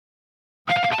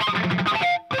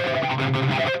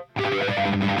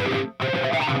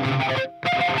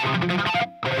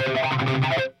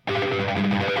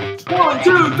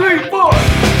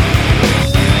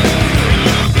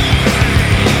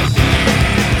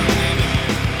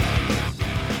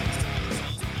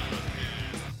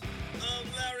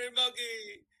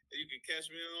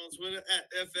at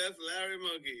FF Larry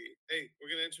Monkey. Hey, we're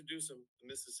going to introduce him, the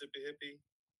Mississippi hippie,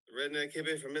 the redneck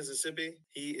hippie from Mississippi.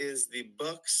 He is the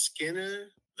Buck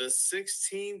Skinner, the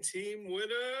 16-team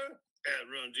winner at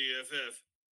Run DFF,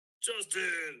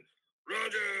 Justin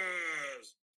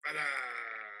Rogers.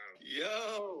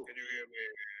 Yo, Can you hear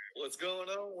me? what's going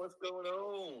on? What's going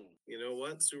on? You know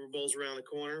what? Super Bowl's around the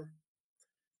corner,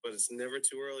 but it's never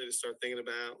too early to start thinking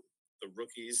about the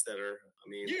rookies that are,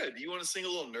 Yeah, do you want to sing a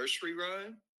little nursery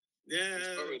rhyme? Yeah.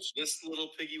 This little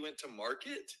piggy went to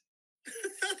market.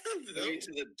 No. Maybe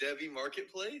to the Devi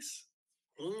marketplace.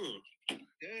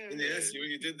 Yeah, see what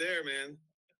you did there, man.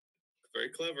 Very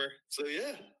clever. So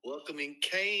yeah, welcoming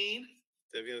Kane.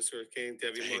 Devi underscore Kane,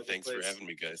 Devi Hey, Marketplace. thanks for having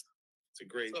me, guys. It's a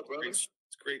great, What's up, brother?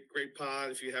 great pod.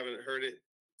 If you haven't heard it,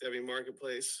 Devi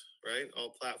Marketplace, right? All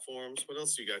platforms. What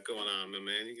else you got going on, my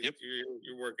man?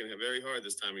 You're working very hard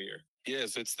this time of year. Yeah,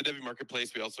 so it's the Devi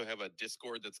Marketplace. We also have a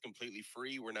Discord that's completely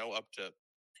free. We're now up to,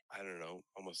 I don't know,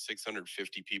 almost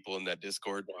 650 people in that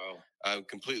Discord. Wow.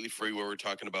 Completely free, where we're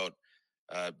talking about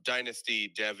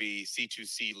Dynasty, Devi,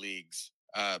 C2C leagues,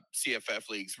 CFF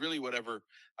leagues, really whatever,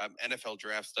 NFL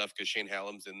draft stuff, because Shane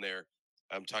Hallam's in there.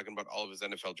 I'm talking about all of his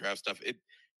NFL draft stuff. It's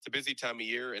a busy time of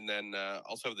year. And then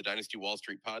also have the Dynasty Wall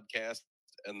Street podcast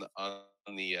and on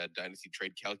the Dynasty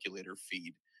Trade Calculator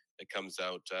feed that comes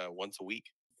out once a week.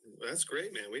 That's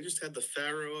great, man. We just had the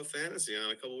Pharaoh of Fantasy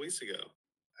on a couple weeks ago.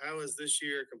 How is this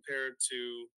year compared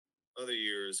to other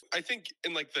years? I think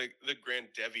in like the grand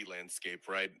Devi landscape,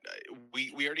 right?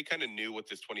 We already kind of knew what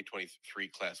this 2023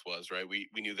 class was, right? We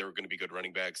knew there were going to be good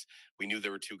running backs. We knew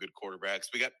there were two good quarterbacks.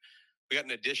 We got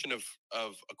an addition of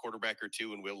a quarterback or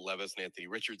two in Will Levis and Anthony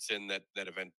Richardson that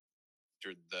event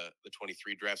the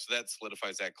 23 draft. So that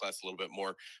solidifies that class a little bit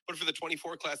more. But for the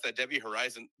 24 class, that Devi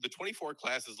Horizon, the 24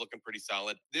 class is looking pretty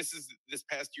solid. This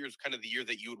past year is kind of the year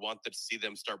that you would want to see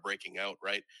them start breaking out,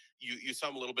 right? You saw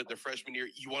them a little bit their freshman year.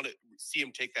 You want to see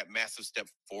them take that massive step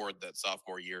forward that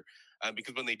sophomore year,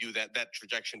 because when they do that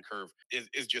trajectory curve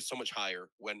is just so much higher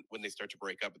when they start to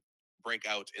break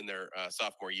out in their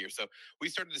sophomore year. So we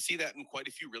started to see that in quite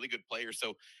a few really good players.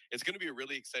 So it's going to be a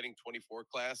really exciting 24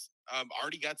 class.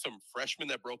 Already got some freshmen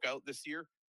that broke out this year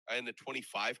in the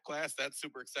 25 class. That's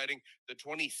super exciting. The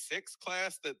 26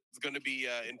 class that's going to be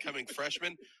incoming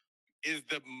freshmen is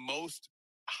the most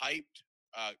hyped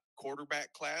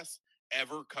quarterback class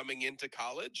ever coming into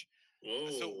college.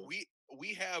 Whoa. So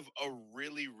we have a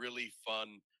really, really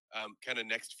fun kind of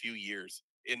next few years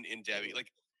in Devi.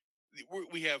 Like,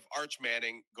 we have Arch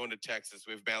Manning going to Texas.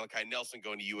 We have Malachi Nelson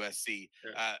going to USC.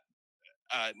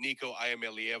 Nico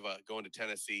Iamaleava going to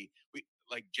Tennessee. We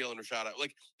like Jalen Rashada.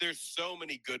 Like, there's so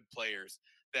many good players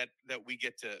that we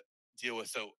get to deal with.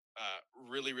 So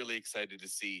really, really excited to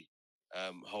see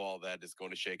how all that is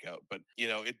going to shake out. But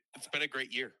it's been a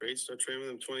great year. Great. Start training with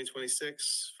them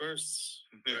 2026 first.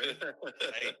 Right?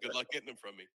 Hey, good luck getting them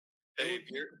from me. Hey,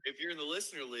 if you're in the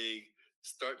listener league,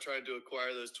 start trying to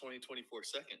acquire those 2024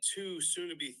 seconds. 2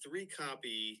 soon-to-be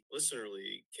 3-copy listener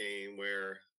league came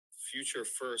where future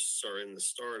firsts are in the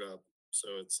startup. So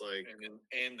it's like,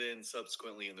 and then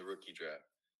subsequently in the rookie draft.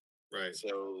 Right.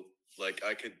 So like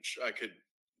I could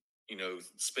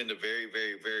spend a very,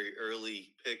 very, very early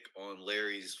pick on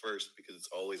Larry's first because it's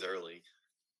always early.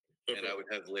 Okay. And I would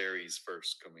have Larry's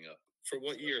first coming up. For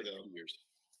what year though? 2 years.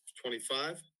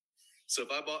 25. So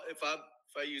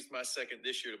if I used my second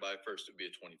this year to buy first, it'd be a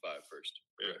 25 first.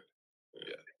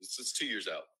 Yeah. It's 2 years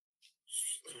out.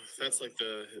 That's like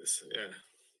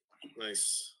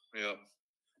nice. Yeah.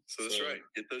 So that's right.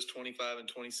 Get those 25 and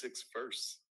 26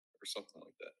 first or something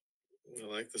like that. I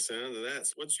like the sound of that.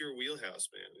 So what's your wheelhouse,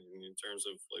 man, in terms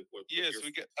of like what? Yes,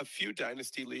 we got a few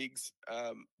dynasty leagues.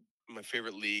 My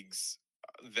favorite leagues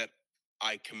that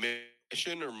I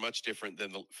commission are much different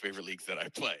than the favorite leagues that I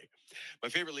play. My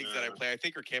favorite leagues that I play, I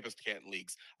think, are Campus to Canton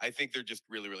leagues. I think they're just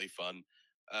really, really fun.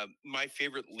 My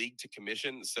favorite league to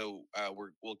commission, so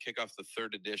we'll kick off the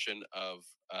 3rd edition of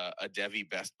a Devi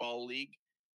Best Ball League.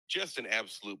 Just an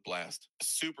absolute blast.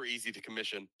 Super easy to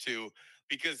commission, too,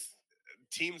 because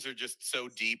teams are just so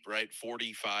deep, right?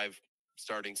 45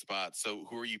 starting spots. So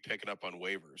who are you picking up on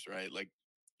waivers, right? Like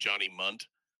Johnny Munt.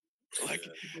 Like,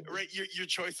 right, your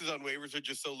choices on waivers are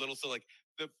just so little. So like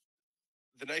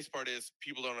the nice part is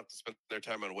people don't have to spend their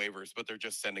time on waivers, but they're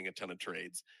just sending a ton of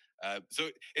trades. So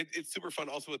it's super fun.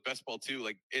 Also with Best Ball too,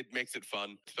 like it makes it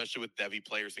fun, especially with Devi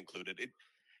players included.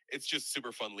 It's just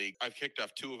super fun league. I've kicked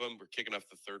off 2 of them. We're kicking off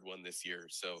the 3rd one this year.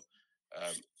 So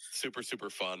super, super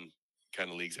fun kind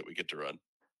of leagues that we get to run.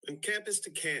 And Campus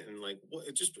to Canton, like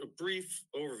just a brief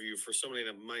overview for somebody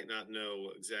that might not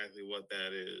know exactly what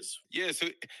that is. Yeah, so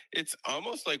it's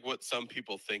almost like what some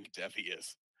people think Devi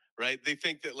is, right? They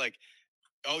think that like,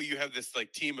 oh, you have this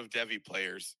like team of Devi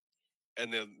players,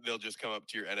 and then they'll just come up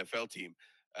to your NFL team.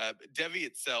 Devi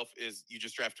itself is you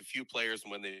just draft a few players,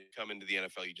 and when they come into the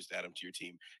NFL, you just add them to your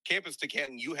team. Campus to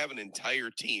Canton, you have an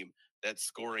entire team that's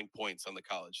scoring points on the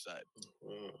college side.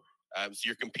 Oh. So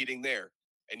you're competing there,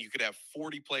 and you could have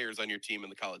 40 players on your team in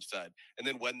the college side. And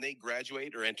then when they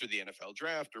graduate or enter the NFL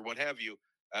draft or what have you,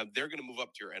 they're going to move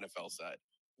up to your NFL side.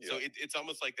 So it's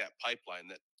almost like that pipeline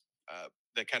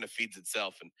that kind of feeds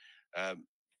itself. And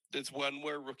it's one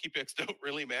where rookie picks don't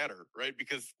really matter, right?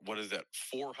 Because what is that?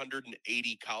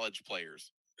 480 college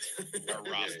players are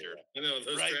rostered. I know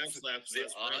those Right. draft slaps. The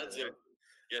that's odds right.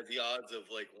 of the odds of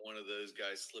like one of those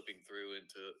guys slipping through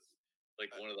into like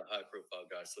one of the high profile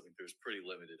guys slipping through is pretty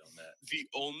limited on that. The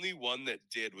only one that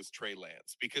did was Trey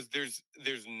Lance because there's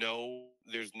no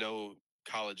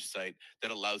college site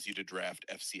that allows you to draft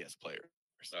FCS players.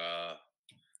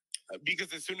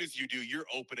 Because as soon as you do, you're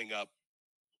opening up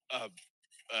a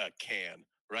can,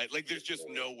 right? Like there's just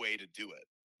no way to do it.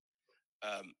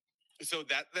 So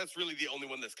that's really the only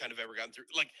one that's kind of ever gone through.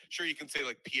 Like, sure, you can say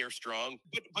like Pierre Strong,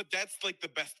 but that's like the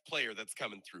best player that's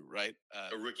coming through, right?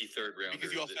 A rookie third rounder.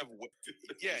 Because you also have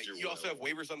you also have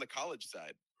waivers on the college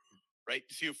side, right?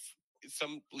 So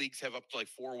some leagues have up to like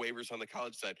 4 waivers on the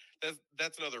college side.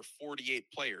 That's another 48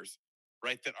 players,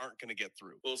 right? That aren't going to get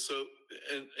through. Well, so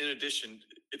in addition,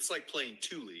 it's like playing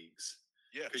 2 leagues.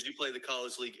 Yeah, because you play the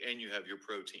college league and you have your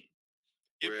pro team.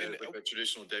 Whereas like a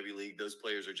traditional Debbie league, those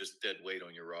players are just dead weight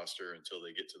on your roster until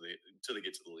they get to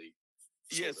the league.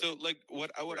 Yeah, so like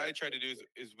what I try to do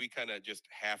is we kind of just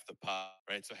half the pot,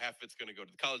 right? So half it's going to go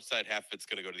to the college side, half it's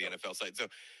going to go to the NFL side. So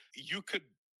you could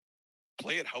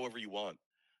play it however you want,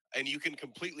 and you can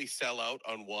completely sell out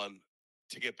on one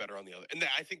to get better on the other. And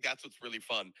I think that's what's really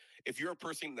fun. If you're a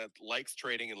person that likes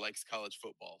trading and likes college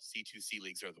football, C2C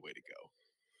leagues are the way to go.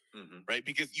 Right?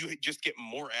 Because you just get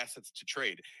more assets to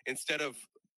trade instead of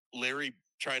Larry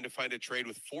trying to find a trade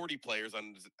with 40 players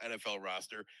on his NFL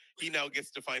roster. He now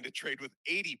gets to find a trade with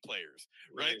 80 players,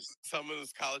 right? Nice. Some on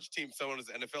his college team, some on his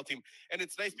NFL team. And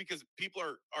it's nice because people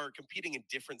are competing in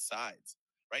different sides,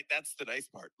 right? That's the nice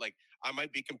part. Like I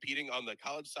might be competing on the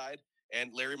college side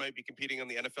and Larry might be competing on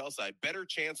the NFL side. Better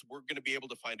chance we're going to be able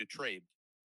to find a trade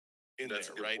in That's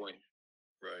there, a good right? point.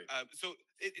 Right. So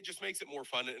it just makes it more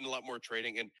fun and a lot more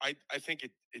trading. And I think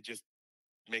it just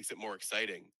makes it more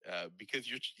exciting because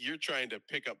you're trying to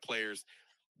pick up players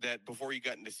that before you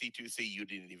got into C2C, you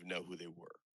didn't even know who they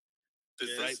were. Does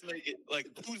right? this make it Like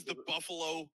who's the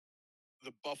Buffalo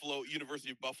University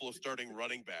of Buffalo starting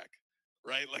running back?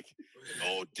 Right? Like,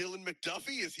 oh, Dylan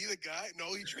McDuffie, is he the guy?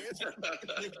 No, he transferred.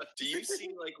 Do you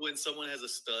see like when someone has a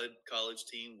stud college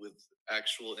team with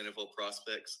actual NFL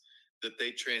prospects that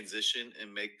they transition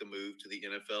and make the move to the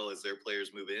NFL as their players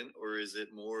move in, or is it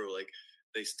more like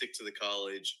they stick to the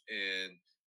college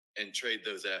and trade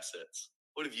those assets?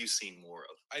 What have you seen more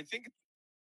of? I think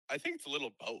it's a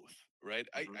little both, right?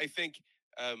 Mhm. I think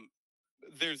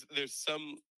there's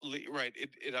some right.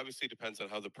 It obviously depends on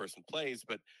how the person plays,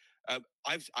 but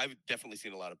I've definitely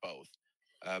seen a lot of both,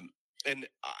 and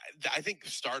I think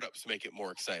startups make it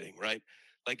more exciting, right?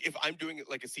 Like if I'm doing it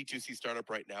like a C2C startup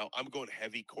right now, I'm going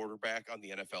heavy quarterback on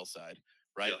the NFL side,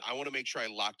 right? Yeah. I want to make sure I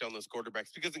lock down those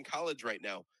quarterbacks because in college right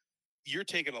now, you're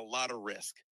taking a lot of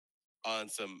risk on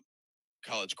some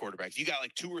college quarterbacks. You got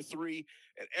like 2 or 3,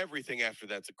 and everything after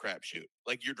that's a crapshoot.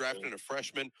 Like you're drafting a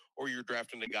freshman or you're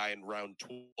drafting a guy in round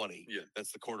 20. Yeah.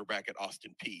 That's the quarterback at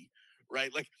Austin P.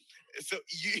 Right? Like, so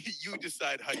you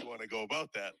decide how you want to go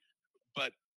about that.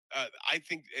 But I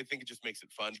think it just makes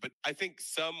it fun. But I think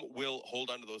some will hold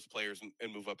on to those players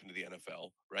and move up into the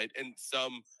NFL, right? And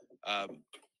some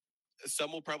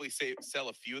will probably sell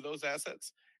a few of those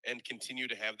assets and continue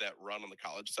to have that run on the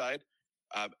college side,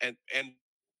 and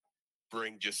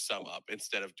bring just some up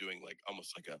instead of doing like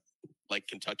almost like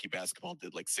Kentucky basketball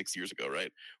did like 6 years ago,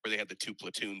 right? Where they had the 2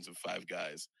 platoons of 5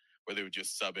 guys, where they would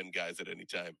just sub in guys at any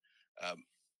time.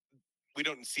 We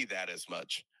don't see that as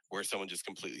much, where someone just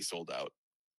completely sold out.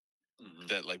 Mhm.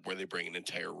 That like where they bring an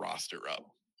entire roster up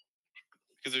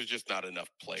because there's just not enough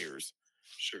players.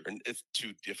 Sure. And it's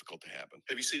too difficult to happen.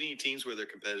 Have you seen any teams where they're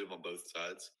competitive on both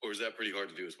sides, or is that pretty hard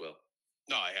to do as well?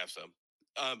 No, I have some.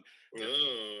 Oh,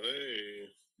 hey.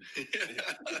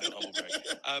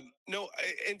 No,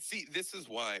 and see, this is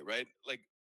why, right? Like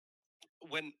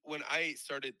when I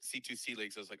started C2C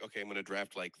leagues, I was like, okay, I'm going to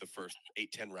draft like the first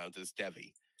 8-10 rounds as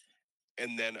Devi,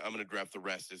 and then I'm going to draft the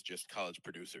rest as just college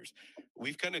producers.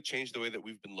 We've kind of changed the way that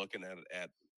we've been looking at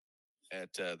it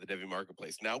at the Devi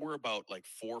marketplace. Now we're about like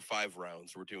 4 or 5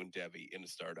 rounds. We're doing Devi in a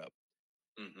startup,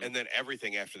 Mhm. and then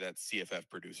everything after that CFF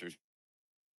producers,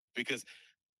 because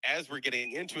as we're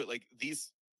getting into it, like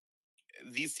these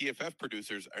CFF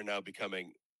producers are now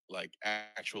becoming like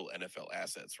actual NFL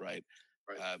assets, right?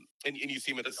 Right. And you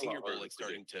see them at That's the a lot Senior Bowl, harder like to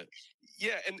starting to,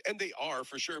 yeah, and they are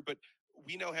for sure. But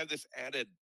we now have this added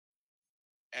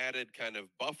kind of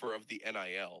buffer of the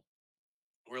NIL.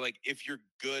 Where like if you're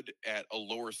good at a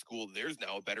lower school, there's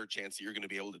now a better chance that you're going to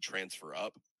be able to transfer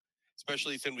up,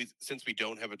 especially since we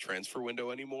don't have a transfer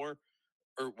window anymore,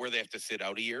 or where they have to sit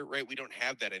out a year, right? We don't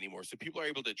have that anymore. So people are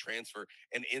able to transfer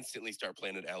and instantly start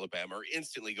playing at Alabama or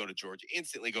instantly go to Georgia,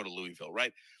 instantly go to Louisville,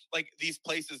 right? Like these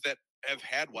places that have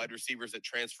had wide receivers that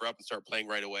transfer up and start playing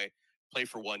right away, play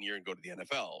for 1 year and go to the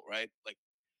NFL, right? Like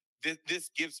this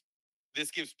gives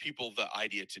people the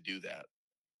idea to do that.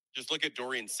 Just look at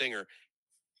Dorian Singer.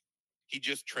 He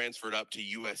just transferred up to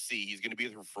USC. He's going to be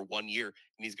there for 1 year,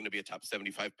 and he's going to be a top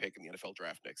 75 pick in the NFL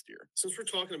draft next year. Since we're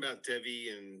talking about Devi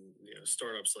and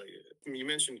startups, like you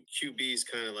mentioned, QB is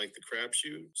kind of like the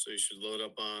crapshoot. So you should load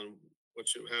up on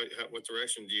what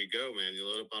direction do you go, man? You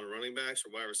load up on running backs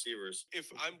or wide receivers?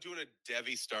 If I'm doing a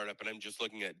Devi startup and I'm just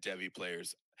looking at Devi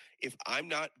players, if I'm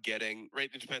not getting right,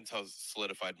 it depends how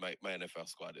solidified my NFL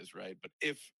squad is, right? But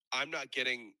if I'm not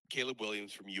getting Caleb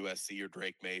Williams from USC or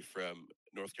Drake May from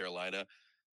North Carolina,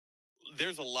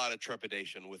 there's a lot of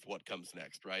trepidation with what comes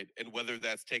next, right? And whether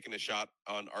that's taking a shot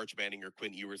on Arch Manning or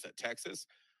Quinn Ewers at Texas,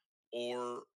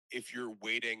 or if you're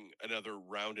waiting another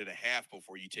round and a half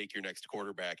before you take your next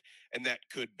quarterback, and that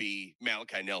could be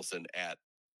Malachi Nelson at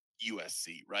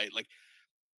USC, right? Like,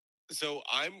 so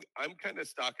I'm kind of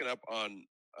stocking up on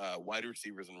wide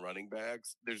receivers and running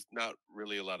backs. There's not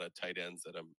really a lot of tight ends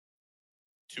that I'm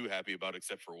too happy about,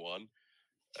 except for one.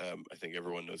 I think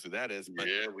everyone knows who that is. But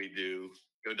yeah, we do.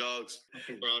 Go Dogs.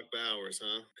 Brock Bowers,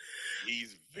 huh?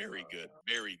 He's very good,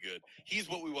 very good. He's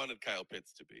what we wanted Kyle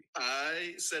Pitts to be.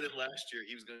 I said it last year.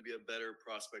 He was going to be a better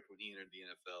prospect when he entered the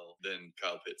NFL than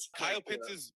Kyle Pitts. Kyle Pitts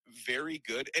is very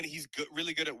good, and he's good,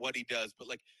 really good at what he does. But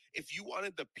like, if you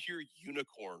wanted the pure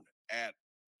unicorn at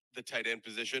the tight end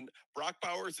position, Brock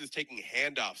Bowers is taking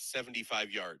handoffs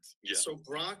 75 yards. Yeah. So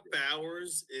Brock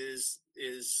Bowers is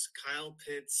Kyle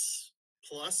Pitts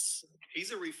plus.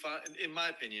 He's a refined, in my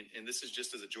opinion, and this is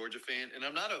just as a Georgia fan, and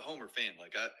I'm not a Homer fan.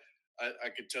 Like I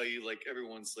could tell you, like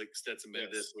everyone's like Stetson Bennett,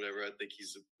 Yes. whatever. I think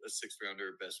he's a sixth rounder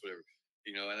at best, whatever.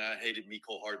 And I hated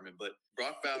Mecole Hardman, but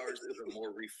Brock Bowers is a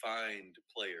more refined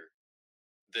player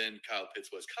than Kyle Pitts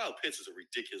was. Kyle Pitts is a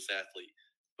ridiculous athlete,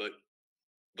 but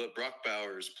Brock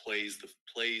Bowers plays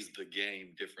the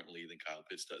game differently than Kyle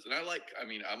Pitts does. And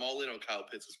I'm all in on Kyle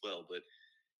Pitts as well, but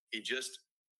he just,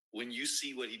 when you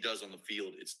see what he does on the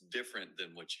field, it's different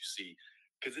than what you see.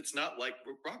 Because it's not like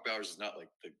Brock Bowers is not like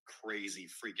the crazy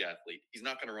freak athlete. He's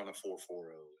not going to run a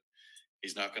 4.40.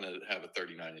 He's not going to have a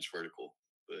 39-inch vertical.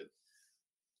 But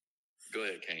go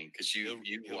ahead, Kane, because he'll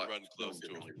run close to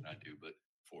differently than I do. But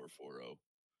 4.40.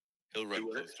 He'll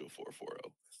run close to a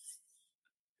 4.40.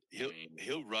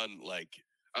 He'll run like.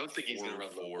 I would think he's going to run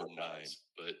 4.49,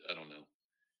 but I don't know.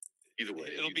 Either way,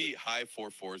 it'll be high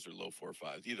 4.4s or low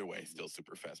 4.5s. Either way, still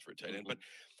super fast for a tight end. But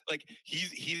like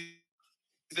he's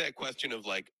that question of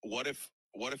like, what if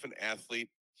an athlete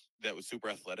that was super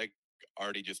athletic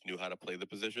already just knew how to play the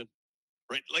position,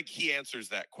 right? Like he answers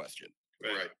that question,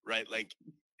 right? Like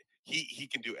he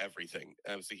can do everything.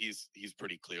 So he's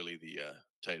pretty clearly the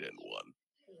tight end one,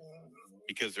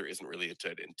 because there isn't really a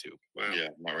tight end two. Wow. Yeah,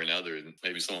 not right now.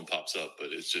 Maybe someone pops up, but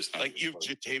it's just not like you have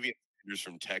Jatavian Sanders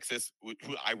from Texas, who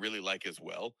I really like as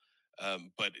well.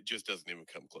 But it just doesn't even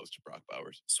come close to Brock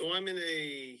Bowers. So I'm in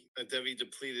a Devi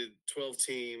depleted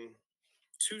 12-team,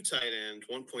 2 tight end,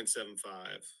 1.75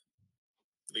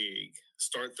 league,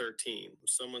 start 13.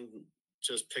 Someone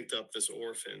just picked up this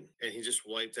orphan, and he just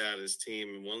wiped out his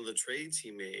team. And one of the trades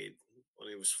he made when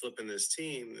he was flipping this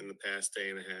team in the past day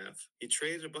and a half, he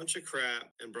traded a bunch of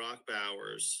crap and Brock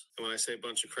Bowers. And when I say a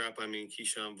bunch of crap, I mean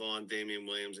Keyshawn Vaughn, Damian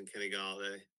Williams, and Kenny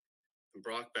Galladay, and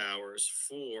Brock Bowers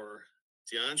for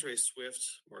DeAndre Swift,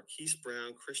 Marquise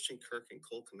Brown, Christian Kirk, and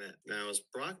Cole Kmet. Now, is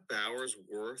Brock Bowers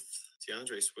worth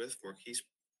DeAndre Swift, Marquise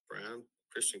Brown,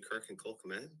 Christian Kirk, and Cole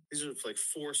Kmet? These are like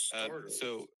 4 starters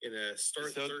in a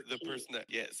start. So 13.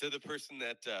 the person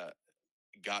that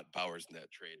got Bowers in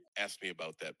that trade asked me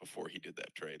about that before he did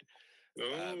that trade.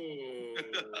 Oh.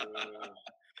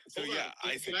 So Hold yeah,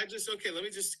 on. Let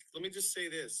me just say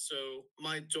this. So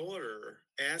my daughter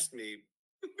asked me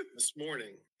this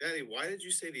morning, Daddy, why did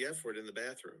you say the F word in the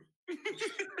bathroom?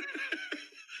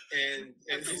 and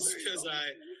it's because I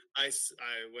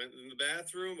went in the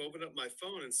bathroom, opened up my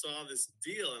phone, and saw this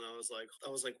deal, and I was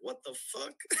like, what the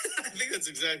fuck? I think that's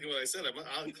exactly what I said.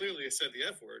 I clearly said the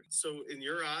F word. So in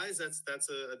your eyes, that's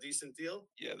a decent deal?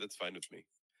 Yeah, that's fine with me.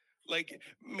 Like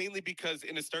mainly because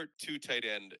in a start two tight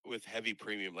end with heavy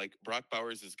premium, like Brock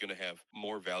Bowers is going to have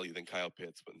more value than Kyle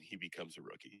Pitts when he becomes a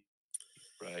rookie.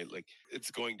 Right, like it's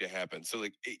going to happen. So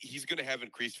like he's going to have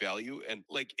increased value, and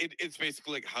like it's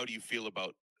basically like how do you feel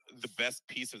about the best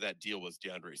piece of that deal was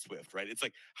DeAndre Swift, right? It's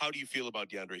like how do you feel about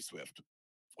DeAndre Swift?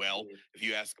 Well, if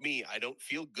you ask me, I don't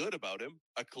feel good about him.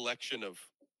 A collection of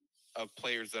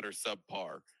players that are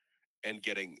subpar and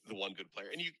getting the one good player.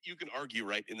 And you can argue,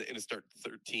 right, in a start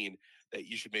 13 that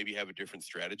you should maybe have a different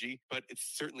strategy, but it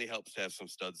certainly helps to have some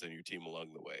studs on your team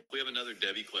along the way. We have another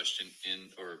Debbie question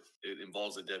or it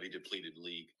involves a Debbie depleted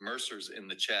league. Mercer's in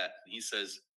the chat. He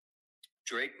says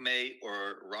Drake May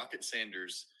or Rocket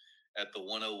Sanders at the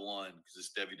 101 because it's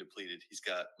Debbie depleted. He's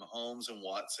got Mahomes and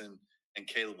Watson and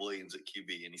Caleb Williams at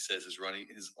QB, and he says his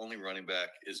only running back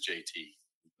is JT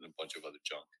and a bunch of other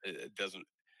junk. It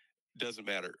doesn't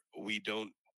matter. We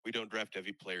don't draft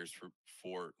heavy players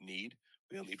for need.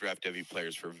 We only draft heavy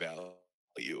players for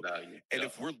value. And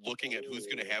if we're looking at who's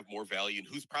going to have more value and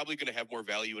who's probably going to have more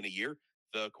value in a year,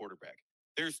 the quarterback.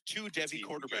 There's two Debbie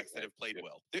quarterbacks that have played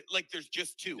well. There's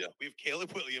just two. Yeah. We have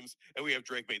Caleb Williams and we have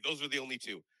Drake May. Those are the only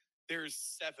two.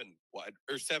 There's seven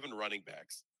running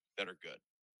backs that are good.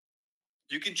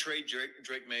 You can trade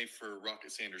Drake May for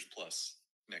Rocket Sanders plus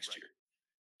next year.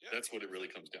 Yeah. That's what it really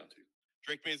comes down to.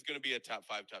 Drake May is going to be a top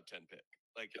 5, top 10 pick,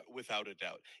 without a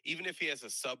doubt. Even if he has a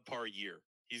subpar year,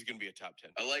 he's going to be a top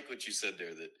 10 pick. I like what you said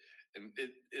there, that and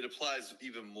it applies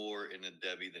even more in a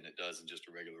Debbie than it does in just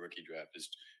a regular rookie draft. Is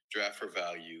draft for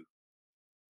value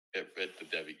at the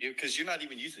Debbie, because you're not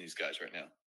even using these guys right now.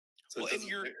 So and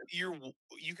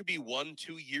you could be 1-2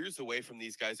 years away from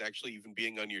these guys actually even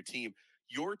being on your team.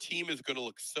 Your team is going to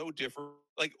look so different.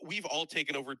 Like we've all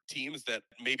taken over teams that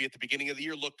maybe at the beginning of the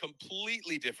year look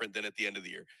completely different than at the end of the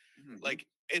year. Mm-hmm. Like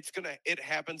it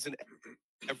happens in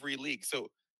every league. So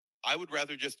I would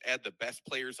rather just add the best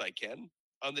players I can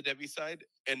on the Debbie side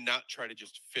and not try to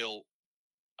just fill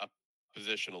a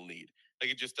positional need.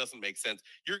 Like it just doesn't make sense.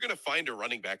 You're going to find a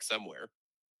running back somewhere.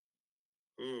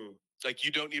 Like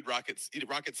you don't need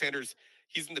Rocket Sanders.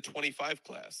 He's in the 25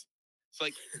 class. It's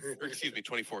like, or excuse me,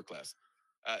 24 class.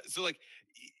 So like,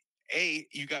 A,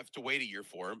 you got to wait a year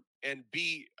for him, and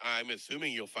B, I'm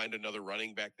assuming you'll find another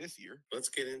running back this year. Let's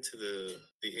get into the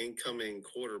incoming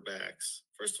quarterbacks.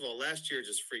 First of all, last year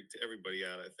just freaked everybody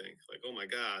out, I think. Like, oh my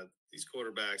God, these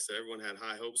quarterbacks that everyone had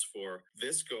high hopes for.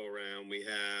 This go around, we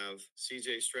have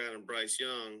CJ Stroud and Bryce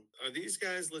Young. Are these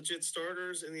guys legit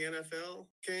starters in the NFL,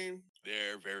 Kane?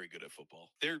 They're very good at football.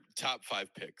 They're top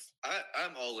 5 picks.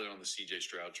 I'm all in on the CJ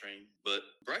Stroud train, but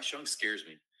Bryce Young scares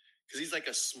me. Because he's like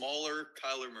a smaller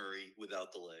Kyler Murray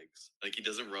without the legs. Like he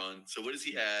doesn't run. So what does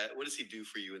he add? What does he do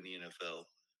for you in the NFL?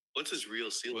 What's his real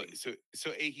ceiling? Well,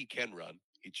 so A, he can run.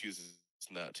 He chooses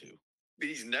not to. But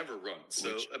he's never run.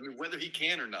 So I mean, whether he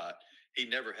can or not, he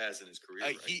never has in his career.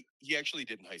 Right? He actually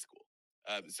did in high school.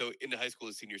 So in the high school,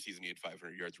 his senior season, he had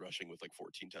 500 yards rushing with like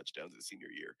 14 touchdowns his senior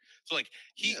year. So like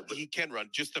he can run.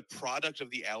 Just the product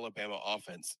of the Alabama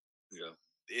offense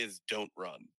is don't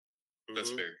run.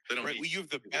 That's fair. They don't you have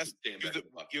the best.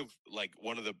 You have like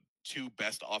one of the 2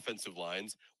 best offensive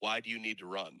lines. Why do you need to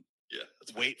run? Yeah,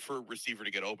 wait for a receiver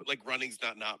to get open. Like running's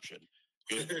not an option.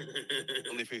 You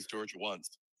only face Georgia once,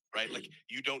 right? Like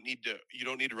you don't need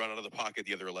to run out of the pocket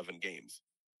the other 11 games.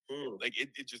 Like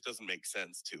it just doesn't make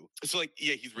sense to. So like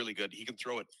he's really good. He can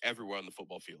throw it everywhere on the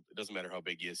football field. It doesn't matter how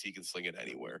big he is. He can sling it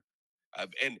anywhere.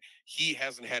 And he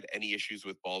hasn't had any issues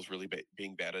with balls really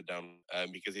being batted down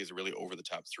because he has a really over the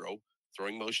top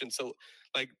throwing motion. So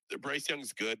like Bryce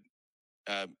Young's good.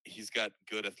 He's got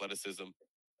good athleticism.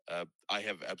 I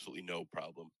have absolutely no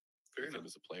problem with him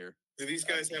as a player. Do these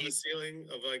guys have a ceiling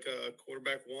of like a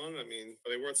quarterback 1? I mean,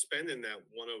 are they worth spending that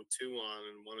 102 on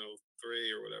and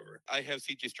 103 or whatever? I have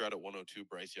CJ Stroud at 102,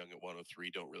 Bryce Young at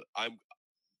 103.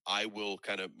 I will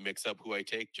kind of mix up who I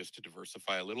take just to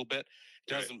diversify a little bit.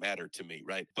 It doesn't matter to me,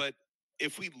 right? But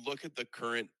if we look at the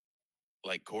current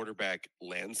like quarterback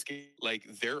landscape, like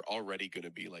they're already going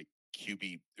to be like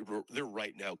QB. They're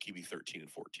right now QB 13 and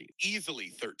 14, easily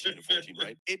 13 and 14,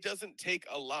 right? It doesn't take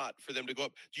a lot for them to go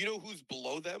up. Do you know who's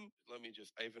below them? I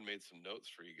even made some notes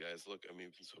for you guys. Look, I'm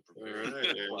even so prepared.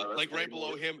 Right, like right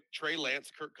below him, Trey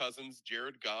Lance, Kirk Cousins,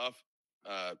 Jared Goff,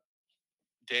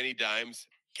 Danny Dimes,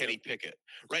 Kenny Pickett,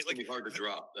 right? It's like hard to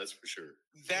drop. That's for sure.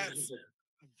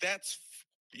 That's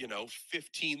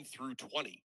 15 through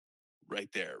 20 right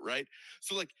there, right?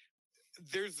 So like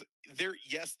there's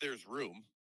room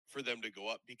for them to go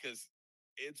up because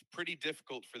it's pretty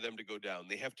difficult for them to go down.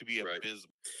 They have to be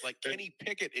abysmal. Like Kenny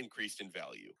Pickett increased in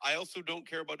value. I also don't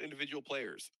care about individual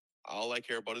players. All I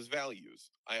care about is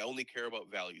values. I only care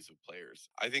about values of players.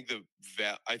 I think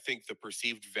the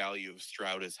perceived value of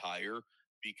Stroud is higher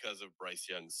because of Bryce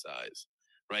Young's size,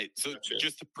 right? So Gotcha.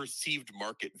 just the perceived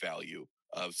market value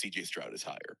of CJ Stroud is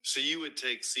higher. So you would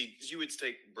take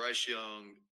Bryce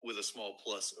Young with a small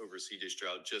plus over CJ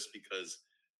Stroud just because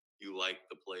you like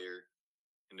the player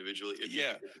individually. If you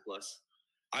Yeah. get the plus.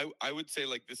 I would say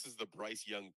like this is the Bryce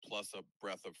Young plus a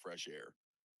breath of fresh air,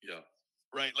 Yeah.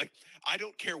 right? Like I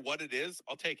don't care what it is,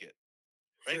 I'll take it.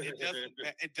 Right?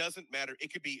 It doesn't matter.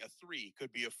 It could be a 3, it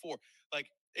could be a 4. Like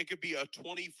it could be a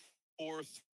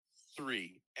 24th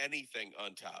 3, anything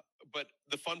on top. But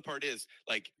the fun part is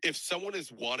like if someone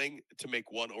is wanting to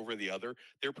make one over the other,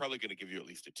 they're probably going to give you at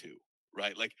least a 2.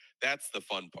 Right? Like that's the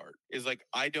fun part. Is like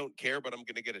I don't care, but I'm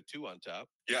going to get a 2 on top.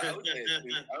 Yeah, I would pay a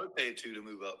 2. I would pay a 2 to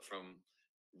move up from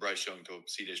Bryce Young to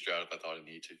CJ Stroud if I thought I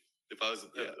needed to. If I was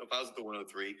at the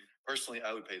 103, personally,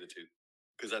 I would pay the 2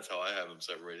 because that's how I have them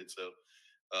separated. So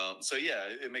yeah,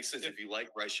 it makes sense if you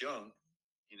like Bryce Young,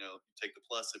 you take the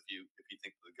plus if you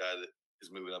think the guy that is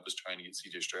moving up is trying to get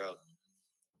CJ Stroud,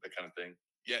 that kind of thing.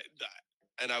 Yeah,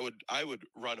 and I would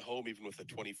run home even with a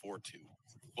 24-2.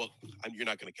 Well, you're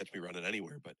not going to catch me running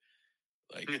anywhere, but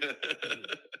like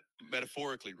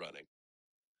metaphorically running.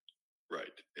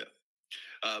 Right.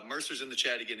 Yeah. Mercer's in the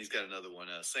chat again. He's got another one.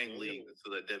 Same league,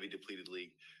 so that Debbie depleted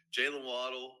league. Jalen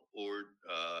Waddle or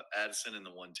Addison in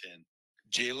the 110.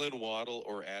 Jalen Waddle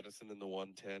or Addison in the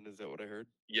 110. Is that what I heard?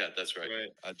 Yeah, that's right.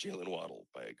 Jalen Waddle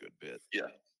by a good bit. Yeah.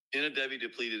 In a Debbie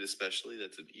depleted, especially,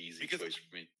 that's an easy choice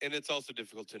for me. And it's also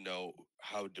difficult to know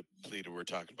how depleted we're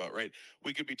talking about, right?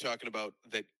 We could be talking about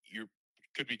that you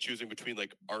could be choosing between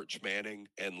like Arch Manning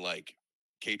and like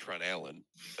Katron Allen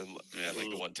and like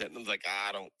the 110. And I was like,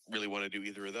 I don't really want to do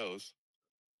either of those.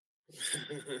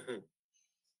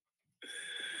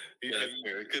 Yeah, that's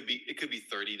fair. It could be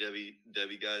 30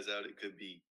 Debbie guys out. It could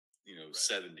be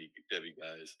 70 Debbie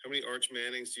guys. How many Arch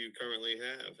Mannings do you currently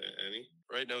have? Any?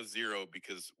 Right now, 0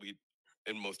 because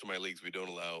in most of my leagues we don't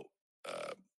allow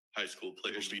high school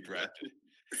players to be drafted.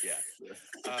 Yeah.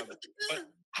 But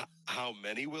how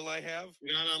many will I have?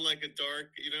 You're not on like a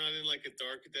dark. You're not in like a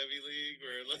dark Debbie league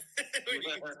where like, you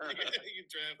can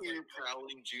draft like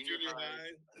prowling junior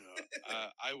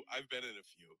high. I've been in a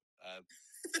few.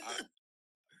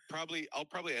 I'll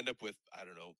probably end up with, I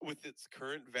don't know, with its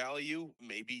current value,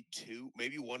 maybe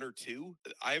 1 or 2.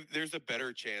 There's a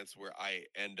better chance where I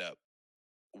end up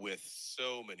with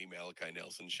so many Malachi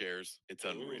Nelson shares. It's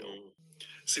unreal.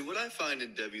 See, what I find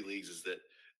in Debbie leagues is that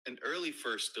an early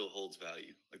first still holds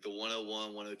value, like the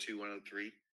 101, 102,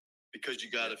 103, because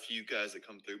you got a few guys that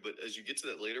come through. But as you get to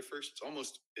that later first,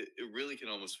 it really can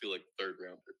almost feel like third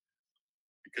rounder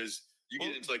because you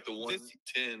get into like the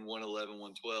 110, 111,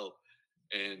 112.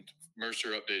 And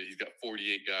Mercer updated, he's got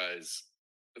 48 guys,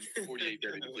 48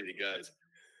 Debbie depleted guys.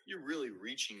 You're really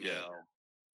reaching now.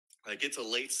 Like it's a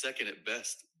late second at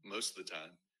best most of the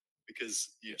time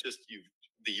because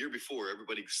the year before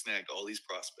everybody snagged all these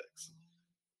prospects.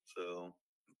 So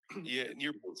yeah, and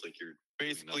it's like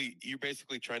you're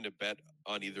basically trying to bet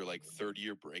on either like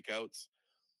third-year breakouts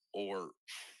or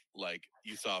like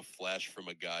you saw a flash from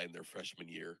a guy in their freshman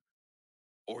year.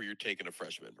 Or you're taking a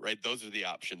freshman, right? Those are the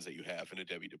options that you have in a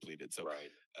Debbie depleted. So,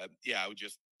 I would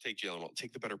just take Jalen Waddle.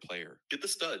 Take the better player. Get the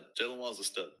stud. Jalen Waddle's a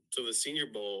stud. So the Senior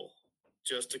Bowl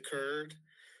just occurred,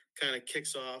 kind of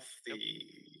kicks off the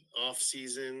off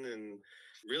season and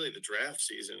really the draft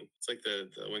season. It's like the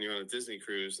when you're on a Disney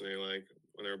cruise and when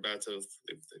they're about to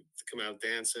they come out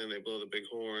dancing, they blow the big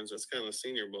horns. That's kind of the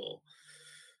Senior Bowl.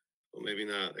 Well, maybe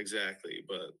not exactly,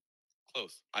 but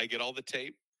close. I get all the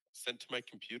tape sent to my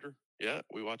computer. Yeah,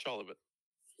 we watch all of it.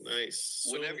 Nice.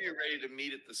 Whenever you're ready to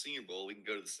meet at the Senior Bowl, we can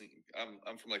go to the Senior.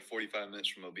 I'm from like 45 minutes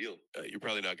from Mobile. You're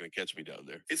probably not going to catch me down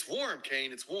there. It's warm,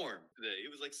 Kane. It's warm today.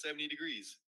 It was like 70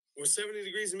 degrees. We're 70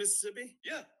 degrees in Mississippi?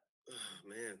 Yeah. Oh,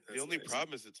 man. The only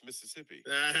problem is it's Mississippi.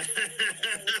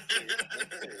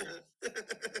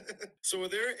 So were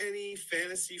there any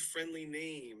fantasy-friendly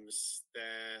names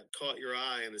that caught your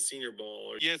eye in the Senior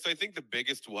Bowl? Yes, I think the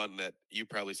biggest one that you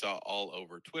probably saw all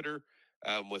over Twitter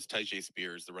was Tyjae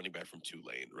Spears, the running back from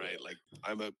Tulane, right? Like,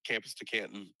 I'm a Campus to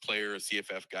Canton player, a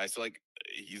CFF guy. So, like,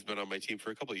 he's been on my team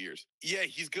for a couple of years. Yeah,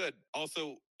 he's good.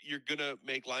 Also, you're going to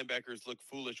make linebackers look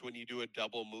foolish when you do a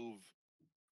double move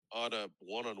on a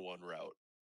one-on-one route.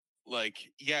 Like,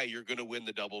 yeah, you're going to win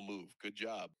the double move. Good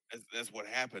job. That's what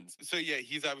happens. So, yeah,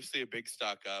 he's obviously a big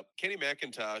stock up. Kenny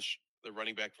McIntosh, the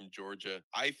running back from Georgia,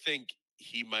 I think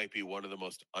he might be one of the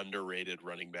most underrated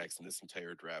running backs in this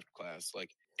entire draft class.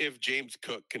 Like, if James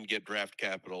Cook can get draft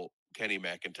capital, Kenny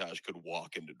McIntosh could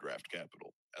walk into draft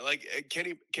capital. Like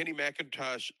Kenny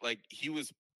McIntosh, like he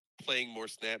was playing more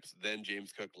snaps than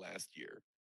James Cook last year.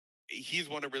 He's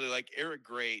one I really like. Eric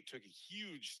Gray took a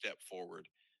huge step forward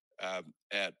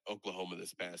at Oklahoma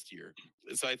this past year.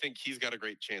 So I think he's got a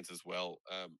great chance as well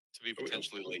to be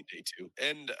potentially late day 2.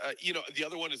 And, the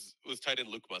other one was tight end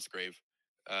Luke Musgrave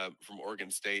from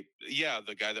Oregon State. Yeah,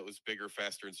 the guy that was bigger,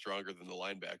 faster, and stronger than the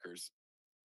linebackers.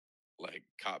 Like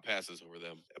caught passes over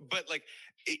them, but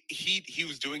he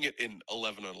was doing it in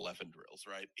 11 on 11 drills,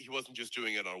 right? He wasn't just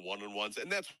doing it on 1-on-1s,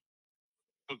 and that's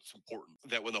what's important.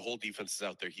 That when the whole defense is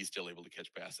out there, he's still able to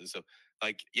catch passes. So,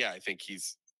 I think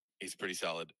he's pretty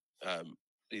solid.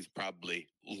 He's probably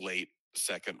late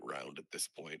second round at this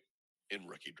point in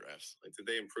rookie drafts. Like, did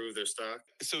they improve their stock?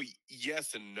 So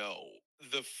yes and no.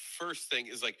 The first thing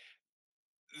is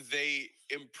they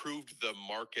improved the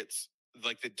markets,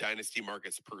 like the dynasty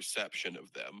market's perception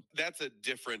of them. That's a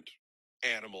different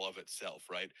animal of itself,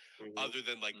 right? Mhm. Other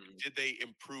than did they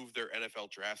improve their NFL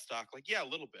draft stock? Yeah, a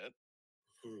little bit.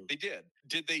 They did.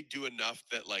 Did they do enough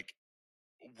that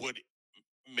would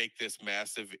make this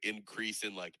massive increase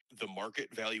in the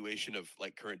market valuation of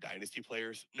current dynasty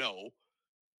players? No.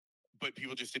 But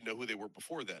people just didn't know who they were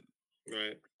before then.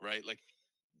 Right. Right?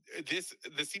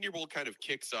 The Senior Bowl kind of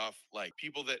kicks off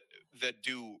people that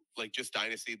do just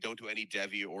dynasty, don't do any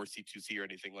Devy or C2C or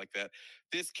anything like that.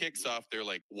 This kicks off they're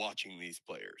watching these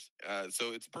players.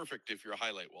 So it's perfect if you're a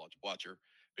highlight watcher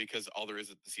because all there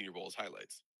is at the Senior Bowl is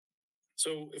highlights.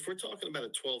 So if we're talking about a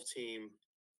 12-team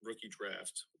rookie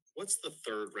draft, what's the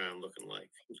third round looking like?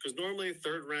 Because normally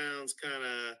third round's kind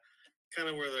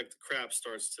of where the crap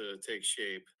starts to take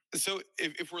shape. So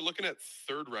if we're looking at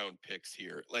third round picks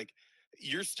here,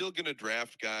 you're still going to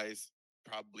draft guys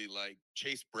probably like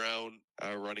Chase Brown,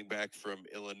 running back from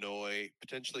Illinois,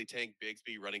 potentially Tank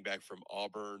Bigsby, running back from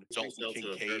Auburn, Dalton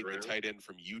Kincaid, the tight end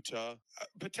from Utah,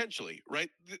 potentially, right?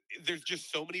 There's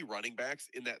just so many running backs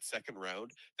in that second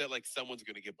round that someone's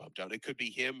going to get bumped down. It could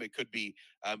be him. It could be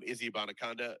Izzy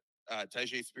Abonaconda.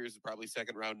 Tyjae Spears is probably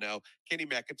second round now. Kenny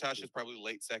McIntosh is probably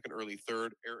late second, early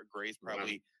third. Eric Gray is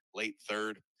probably late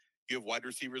third. You have wide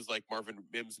receivers like Marvin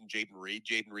Mims and Jaden Reed.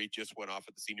 Jaden Reed just went off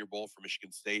at the Senior Bowl for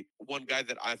Michigan State. One guy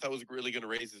that I thought was really going to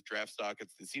raise his draft stock at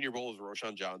the Senior Bowl is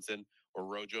Roshan Johnson, or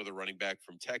Rojo, the running back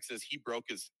from Texas. He broke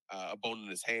a bone in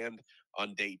his hand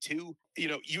on day 2.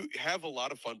 You have a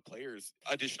lot of fun players.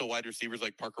 Additional wide receivers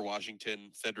like Parker Washington,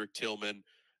 Cedric Tillman,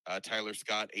 Tyler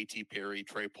Scott, A.T. Perry,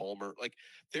 Trey Palmer.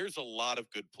 There's a lot of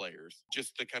good players.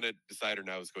 Just the kind of decider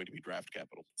now is going to be draft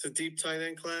capital. It's a deep tight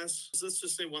end class. So let's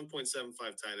just say 1.75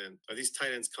 tight end. Are these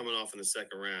tight ends coming off in the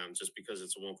second round just because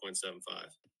it's a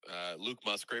 1.75? Luke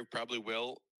Musgrave probably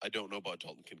will. I don't know about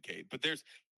Dalton Kincaid, but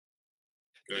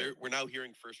we're now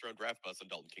hearing first round draft buzz on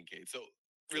Dalton Kincaid. So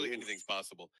really anything's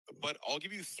possible. But I'll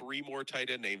give you 3 more tight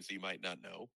end names that you might not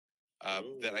know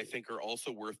that I think are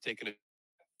also worth taking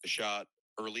a shot.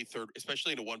 Early third,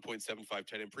 especially in a 1.75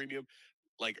 tight end premium,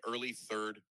 early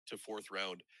third to fourth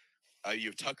round. You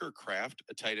have Tucker Kraft,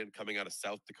 a tight end coming out of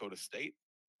South Dakota State.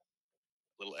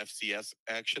 Little FCS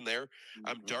action there.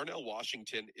 Darnell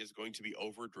Washington is going to be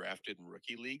overdrafted in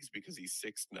rookie leagues because he's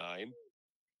 6'9".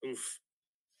 Oof.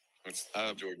 That's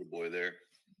the Georgia boy there.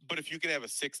 But if you can have a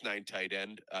 6'9" tight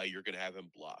end, you're going to have him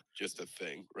blocked. Just a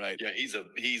thing, right? Yeah,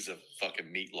 he's a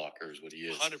fucking meat locker is what he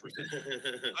is. 100%.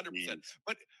 100%.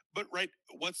 But right,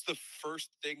 what's the first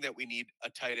thing that we need a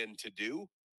tight end to do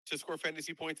to score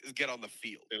fantasy points is get on the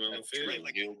field. Right?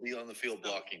 He'll be on the field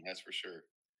blocking, that's for sure.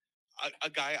 A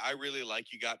guy I really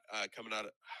like, you got coming out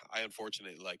of, I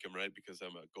unfortunately like him, right? Because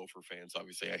I'm a Gopher fan, so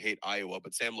obviously I hate Iowa,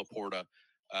 but Sam Laporta,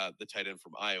 the tight end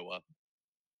from Iowa,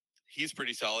 he's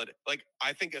pretty solid.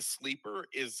 I think a sleeper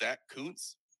is Zach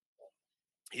Kuntz.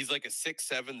 He's like a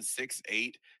 6'7",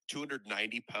 6'8",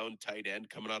 290-pound tight end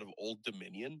coming out of Old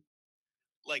Dominion.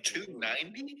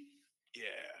 290? Yeah.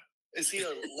 Is he a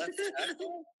left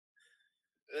tackle?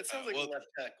 That sounds like a left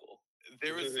tackle.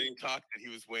 There was some talk that he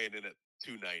was weighing in at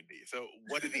 290. So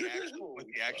what is he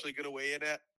actually going to weigh in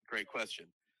at? Great question.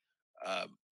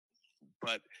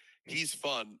 But he's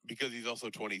fun because he's also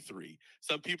 23.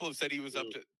 Some people have said he was up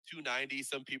to 290.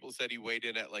 Some people said he weighed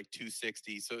in at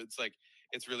 260. So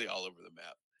it's really all over the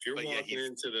map. If you're walking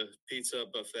into the pizza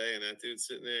buffet and that dude's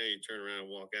sitting there, you turn around and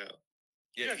walk out.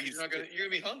 Yeah, you're gonna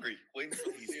be hungry waiting for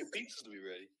your pizza to be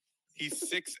ready.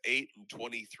 He's 6'8" and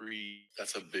 23.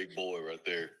 That's a big boy right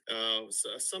there. So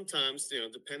sometimes,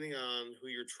 depending on who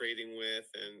you're trading with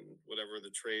and whatever the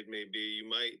trade may be, you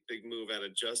might big move out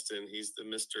of Justin. He's the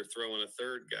Mr. Throwing a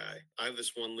third guy. I have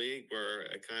this one league where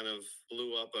I kind of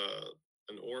blew up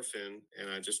an orphan and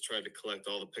I just tried to collect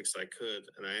all the picks I could.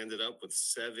 And I ended up with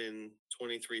 7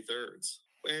 23 thirds.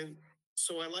 And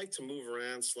so I like to move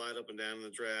around, slide up and down in the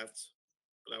draft.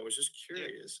 But I was just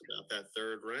curious about that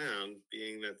third round,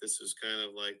 being that this is kind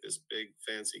of like this big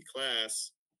fancy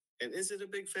class. And is it a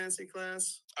big fancy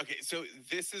class? Okay, so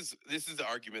this is the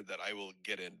argument that I will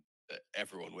get in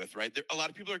everyone with, right? A lot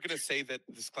of people are going to say that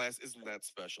this class isn't that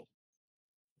special,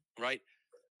 right?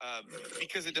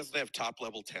 Because it doesn't have top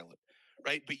level talent,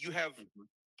 right? But you have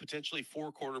potentially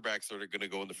 4 quarterbacks that are going to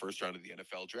go in the first round of the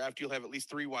NFL draft. You'll have at least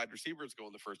 3 wide receivers go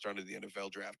in the first round of the NFL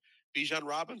draft. Bijan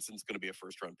Robinson's going to be a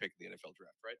first round pick in the NFL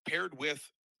draft, right? Paired with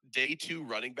day 2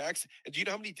 running backs. And do you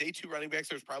know how many day 2 running backs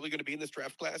there's probably going to be in this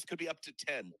draft class? Could be up to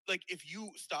 10. Like if you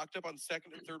stocked up on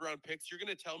second and third round picks, you're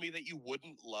going to tell me that you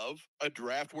wouldn't love a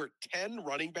draft where 10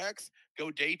 running backs go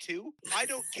day 2? I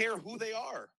don't care who they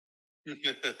are.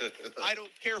 I don't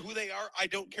care who they are. I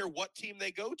don't care what team they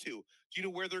go to. Do you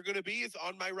know where they're going to be? Is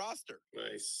on my roster.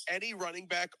 Nice. Any running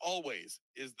back always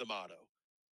is the motto.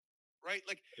 Right?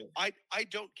 Like I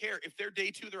don't care. If they're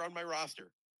day 2, they're on my roster.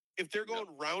 If they're going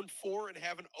round 4 and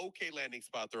have an okay landing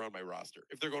spot, they're on my roster.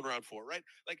 If they're going round 4, right?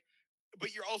 Like,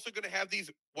 but you're also going to have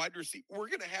these wide receivers. We're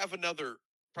going to have another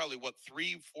probably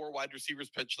 3-4 wide receivers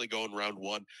potentially go in round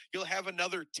 1. You'll have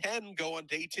another 10 go on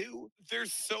day 2.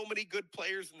 There's so many good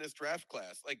players in this draft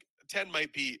class. Like 10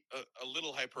 might be a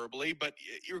little hyperbole, but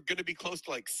you're going to be close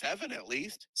to like 7 at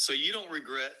least. So you don't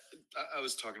regret. I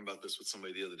was talking about this with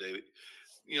somebody the other day.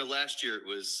 You know, last year it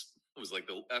was like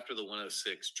after the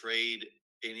 106 trade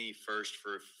any first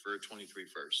for a 23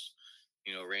 first.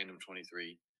 You know, random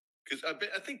 23. Because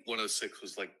I think 106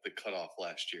 was like the cutoff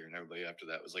last year, and everybody after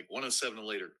that was like 107 and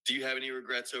later. Do you have any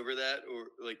regrets over that,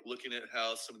 or like looking at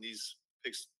how some of these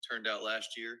picks turned out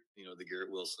last year? You know, the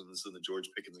Garrett Wilsons and the George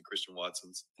Pickens and Christian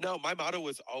Watsons. No, my motto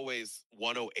was always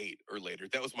 108 or later.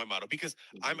 That was my motto because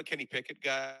I'm a Kenny Pickett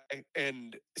guy.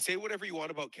 And say whatever you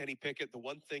want about Kenny Pickett. The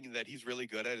one thing that he's really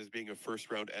good at is being a first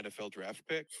round NFL draft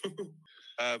pick.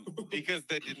 Because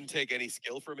that didn't take any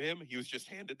skill from him. He was just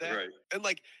handed that. Right. And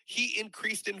like he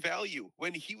increased in value.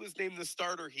 When he was named the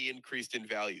starter, he increased in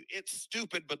value. It's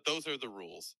stupid, but those are the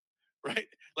rules. Right?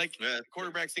 Like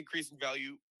quarterbacks increase in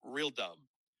value, real dumb.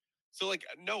 So like,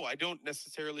 no, I don't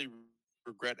necessarily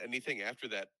regret anything after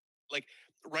that. Like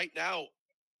right now,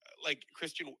 like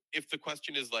Christian, if the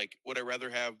question is like, would I rather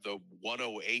have the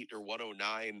 108 or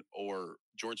 109 or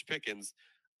George Pickens?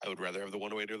 I would rather have the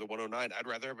 108 or the 109. I'd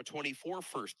rather have a 24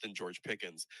 first than George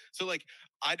Pickens. So like,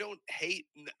 I don't hate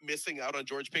missing out on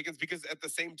George Pickens because at the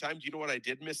same time, do you know what I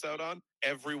did miss out on?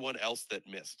 Everyone else that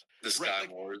missed. The Sky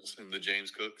Moores and the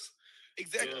James Cooks.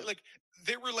 Exactly. Yeah. Like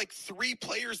there were like 3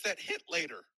 players that hit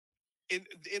later.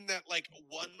 In that like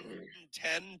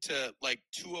 110 to like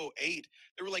 208,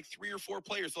 there were like 3 or 4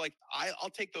 players. So like I'll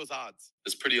take those odds.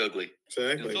 It's pretty ugly.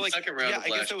 Exactly. So like, second round of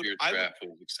last year's draft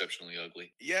was exceptionally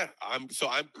ugly. Yeah, I'm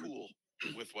cool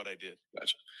with what I did.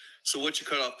 Gotcha. So what's your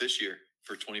cutoff this year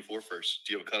for 24 first?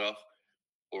 Do you have a cutoff?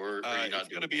 Or are you not? It's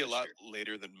going to be a lot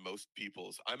later than most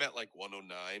people's. I'm at like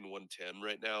 109, 110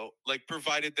 right now. Like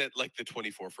provided that like the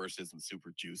 24 first isn't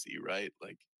super juicy, right?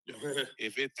 Like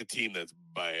if it's a team that's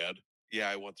bad. Yeah,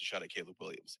 I want the shot at Caleb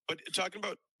Williams. But talking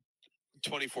about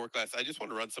 24 class, I just want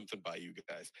to run something by you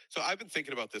guys. So I've been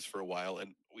thinking about this for a while,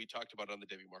 and we talked about it on the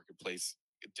Devy Marketplace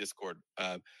Discord.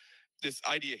 This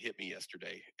idea hit me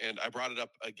yesterday, and I brought it up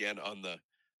again on the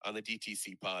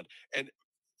DTC pod. And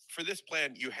for this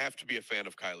plan, you have to be a fan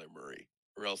of Kyler Murray,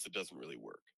 or else it doesn't really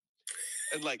work.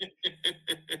 And like...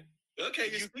 Okay,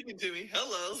 you're speaking to me.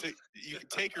 Hello. So you can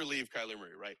take or leave Kyler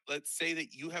Murray, right? Let's say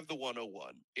that you have the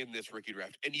 101 in this rookie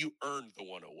draft and you earned the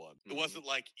 101. Mm-hmm. It wasn't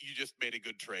like you just made a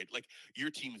good trade. Like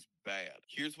your team's bad.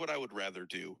 Here's what I would rather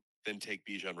do than take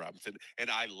Bijan Robinson.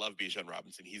 And I love Bijan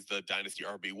Robinson. He's the dynasty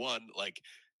RB1. Like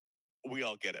we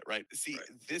all get it, right? See,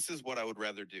 This is what I would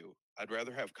rather do. I'd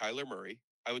rather have Kyler Murray.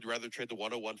 I would rather trade the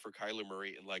 101 for Kyler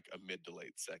Murray in like a mid to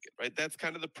late second, right? That's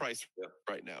kind of the price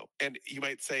right now. And you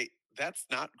might say, that's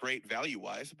not great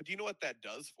value-wise, but do you know what that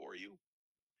does for you?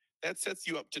 That sets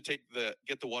you up to get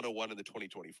the 101 in the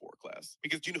 2024 class.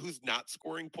 Because do you know who's not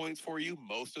scoring points for you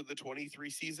most of the 23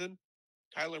 season?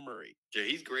 Kyler Murray. Yeah,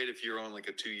 he's great if you're on like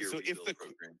a 2-year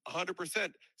program.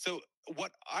 100%. So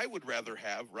what I would rather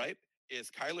have, right, is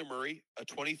Kyler Murray, a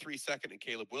 23 second, and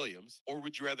Caleb Williams, or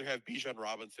would you rather have Bijan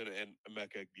Robinson and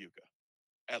Emeka Egbuka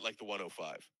at like the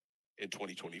 105 in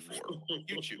 2024?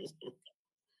 You choose.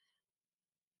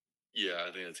 Yeah,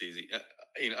 I think that's easy.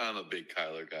 I'm a big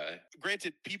Kyler guy.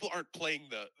 Granted, people aren't playing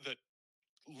the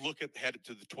look ahead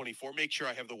to the 24. Make sure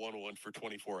I have the 101 for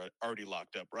 24 already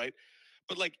locked up, right?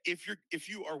 But like if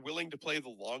you are willing to play the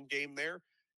long game there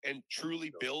and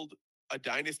truly build a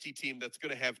dynasty team that's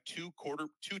going to have two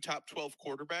top 12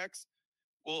 quarterbacks,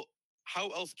 well, how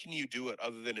else can you do it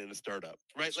other than in a startup,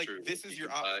 right? That's like true. This is your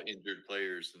injured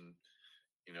players and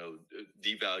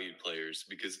devalued players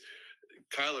because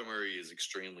Kyler Murray is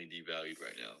extremely devalued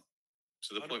right now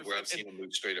to the point where I've 100%. seen him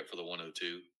move straight up for the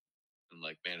 102. I'm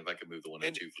like, man, if I could move the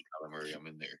 102 for Kyler Murray, I'm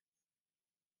in there.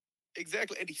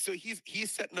 Exactly. And so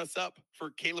he's setting us up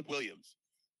for Caleb Williams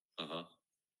Uh-huh.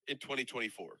 in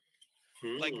 2024.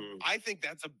 Like, I think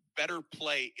that's a better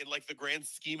play in like the grand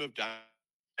scheme of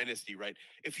dynasty, right?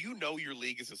 If you know your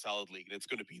league is a solid league and it's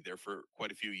going to be there for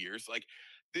quite a few years, like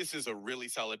this is a really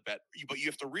solid bet. But you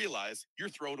have to realize you're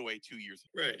throwing away 2 years,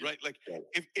 right? Like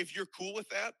if you're cool with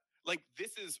that, like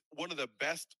this is one of the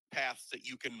best paths that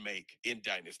you can make in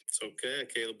dynasty. It's okay,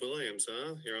 Caleb Williams,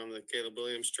 huh? You're on the Caleb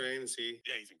Williams train.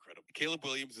 Yeah, he's incredible. Caleb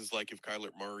Williams is like if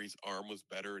Kyler Murray's arm was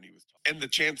better and he was and the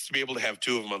chance to be able to have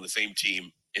two of them on the same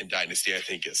team in dynasty, I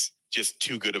think, is just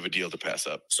too good of a deal to pass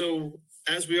up. So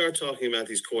as we are talking about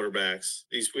these quarterbacks,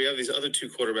 we have these other two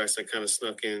quarterbacks that kind of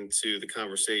snuck into the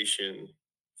conversation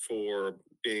for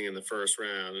being in the first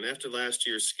round. And after last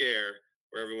year's scare,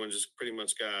 where everyone just pretty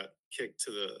much got kicked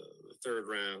to the third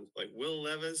round, like Will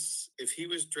Levis, if he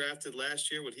was drafted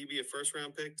last year, would he be a first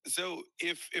round pick? So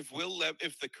if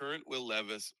the current Will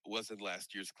Levis was in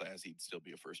last year's class, he'd still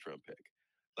be a first round pick.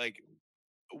 Like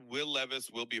Will Levis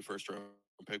will be a first round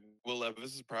pick. Will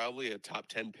Levis is probably a top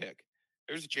 10 pick.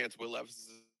 There's a chance Will Levis is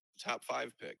a top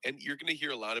 5 pick. And you're going to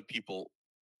hear a lot of people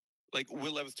like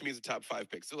Will Levis to me is a top 5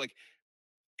 pick. So like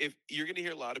if you're going to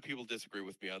hear a lot of people disagree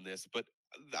with me on this, but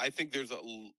I think there's a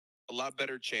lot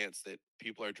better chance that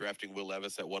people are drafting Will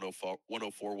Levis at 104,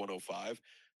 105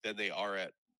 than they are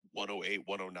at 108,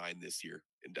 109 this year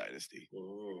in Dynasty.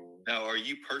 Ooh. Now, are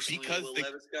you personally a Will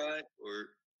Levis guy,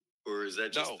 or is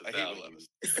that just no? the I hate Will Levis.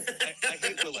 I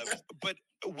hate Will Levis, but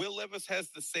Will Levis has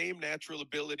the same natural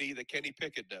ability that Kenny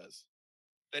Pickett does.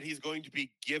 That he's going to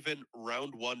be given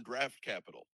round 1 draft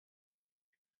capital.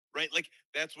 Right? Like,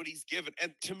 that's what he's given.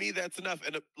 And to me, that's enough.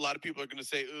 And a lot of people are going to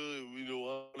say, oh, we don't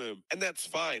want him. And that's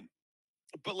fine.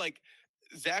 But, like,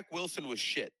 Zach Wilson was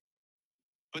shit.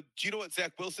 But do you know what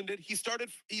Zach Wilson did? He started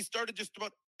just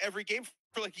about every game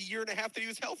for like a year and a half that he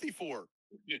was healthy for.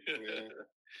 Yeah. It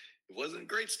wasn't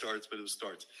great starts, but it was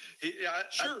starts. I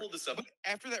pulled this up. But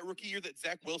after that rookie year that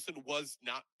Zach Wilson was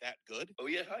not that good. Oh,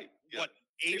 yeah, hype. Yeah. What,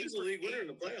 80%? He was a league winner in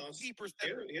the playoffs. 80%.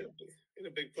 He had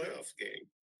a big playoff game.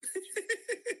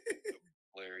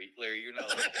 Larry, you're not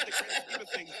in the grand scheme of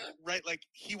things, right? Like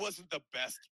he wasn't the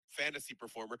best fantasy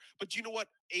performer, but you know what?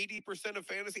 80% of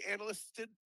fantasy analysts did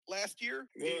last year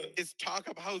is talk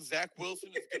about how Zach Wilson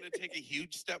is going to take a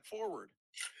huge step forward.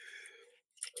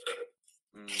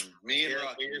 Me and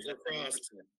Rocky,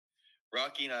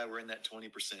 Rocky and I were in that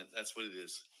 20%. That's what it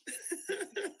is.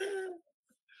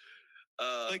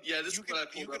 This you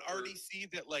can already see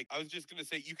that. Like I was just going to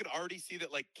say, you can already see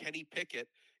that. Like Kenny Pickett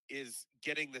is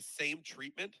getting the same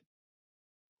treatment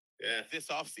this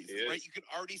offseason, right? You can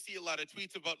already see a lot of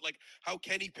tweets about like how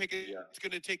Kenny Pickett is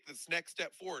going to take this next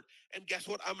step forward. And guess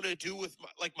what I'm going to do with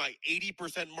my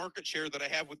 80% market share that I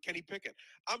have with Kenny Pickett?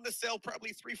 I'm going to sell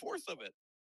probably 3/4 of it.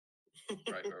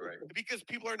 Right. Because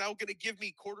people are now going to give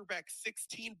me quarterback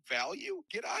 16 value.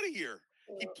 Get out of here.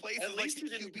 He plays at least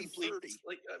QB 30.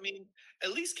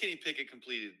 At least Kenny Pickett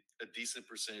completed a decent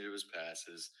percentage of his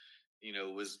passes.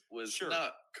 Was sure.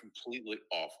 Not completely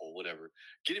awful, whatever.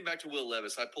 Getting back to Will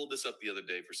Levis, I pulled this up the other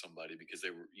day for somebody because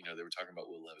they were talking about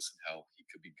Will Levis and how he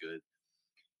could be good.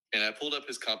 And I pulled up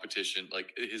his competition,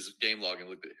 like his game log, and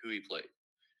looked at who he played.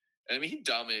 And I mean, he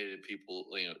dominated people,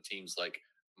 teams like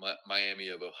Miami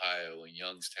of Ohio and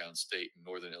Youngstown State and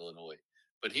Northern Illinois.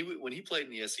 But when he played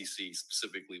in the SEC,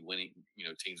 specifically winning,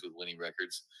 teams with winning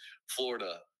records,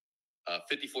 Florida,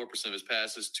 54% of his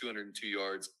passes, 202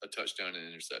 yards, a touchdown and an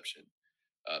interception.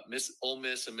 Ole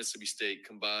Miss and Mississippi State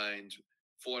combined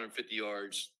 450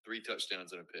 yards, 3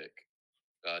 touchdowns and a pick.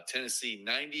 Tennessee,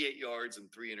 98 yards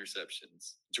and 3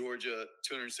 interceptions. Georgia,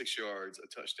 206 yards, a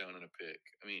touchdown and a pick.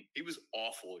 I mean, he was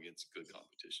awful against good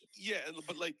competition. Yeah,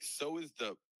 but like so is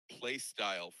the play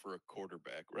style for a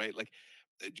quarterback, right? Like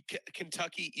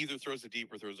Kentucky either throws a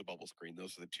deep or throws a bubble screen.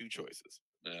 Those are the 2 choices.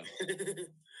 Yeah.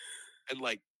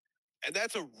 And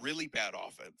that's a really bad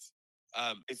offense.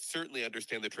 I certainly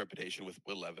understand the trepidation with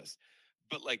Will Levis,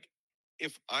 but like,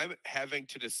 if I'm having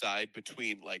to decide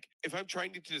between, like, if I'm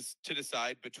trying to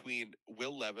decide between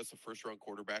Will Levis, a first-round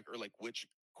quarterback, or like which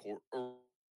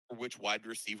wide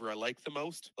receiver I like the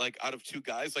most, like out of 2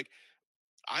 guys, like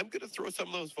I'm going to throw some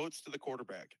of those votes to the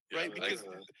quarterback, right? Because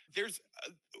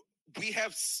we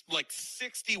have like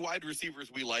 60 wide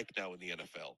receivers we like now in the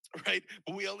NFL, right?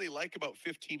 But we only like about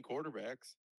 15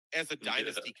 quarterbacks. as a Yeah.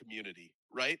 dynasty community,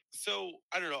 right? So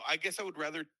I don't know. I guess I'm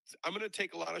going to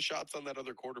take a lot of shots on that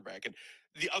other quarterback. And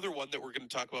the other one that we're going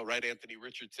to talk about, right, Anthony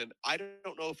Richardson, I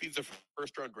don't know if he's a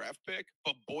first round draft pick,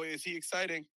 but boy, is he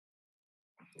exciting.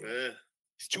 Yeah.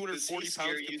 He's 240 Does he scare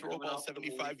pounds, can you throw a coming ball off the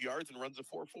 75 Malik? yards and runs a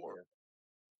 4.4.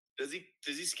 Does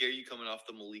he scare you coming off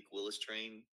the Malik Willis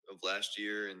train of last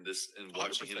year and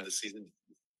watching him 100%. this season?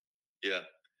 Yeah.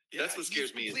 Yeah, That's what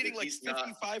scares me. Is completing that like he's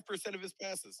not. 55% of his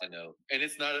passes. I know, and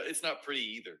it's not pretty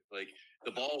either. Like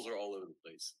the balls are all over the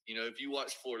place. You know, if you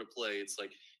watch Florida play, it's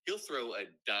like he'll throw a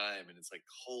dime, and it's like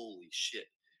holy shit.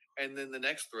 And then the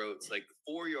next throw, it's like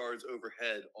 4 yards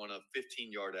overhead on a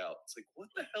 15-yard out. It's like, what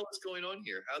the hell is going on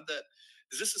here?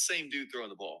 Is this the same dude throwing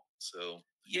the ball? So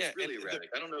Yeah, it's really and erratic.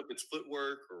 I don't know if it's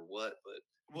footwork or what, but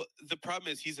well, the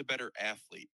problem is he's a better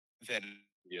athlete than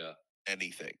yeah.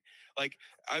 anything. Like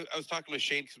I was talking to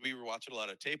Shane because we were watching a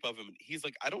lot of tape of him, and he's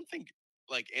like, I don't think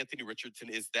like Anthony Richardson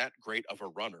is that great of a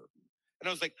runner. And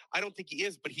I was like, I don't think he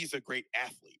is, but he's a great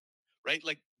athlete, right?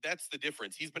 Like that's the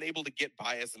difference. He's been able to get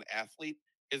by as an athlete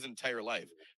his entire life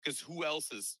because who else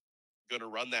is going to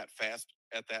run that fast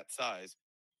at that size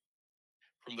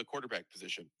from the quarterback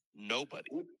position? Nobody.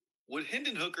 Would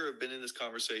Hendon Hooker have been in this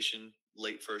conversation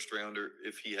late first rounder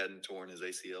if he hadn't torn his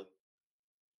ACL?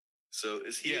 So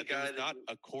is he a guy that not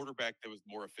a quarterback that was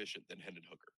more efficient than Hendon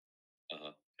Hooker?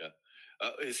 Yeah.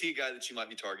 Is he a guy that you might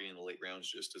be targeting in the late rounds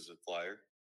just as a flyer,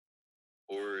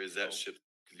 or is that shift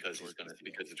because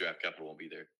because the draft capital won't be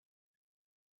there?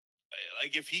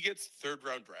 Like if he gets third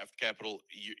round draft capital,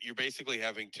 you're basically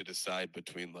having to decide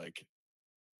between like,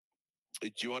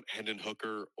 do you want Hendon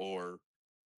Hooker or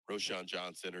Roshan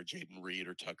Johnson or Jaden Reed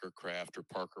or Tucker Kraft or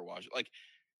Parker Washington? Like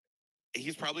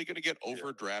he's probably going to get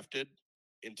overdrafted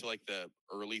into like the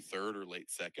early third or late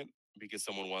second because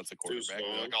someone wants a quarterback.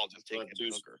 They're like, I'll just take Hendon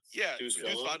Hooker.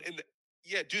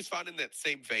 Yeah, Deuce Vaughn in that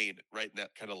same vein, right in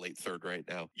that kind of late third right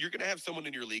now. You're going to have someone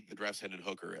in your league that drafts Hendon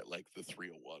Hooker at like the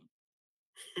 301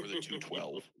 or the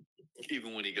 212.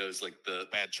 Even when he goes like the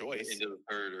bad choice into the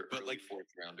third or but early like fourth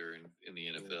rounder in the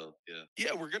NFL.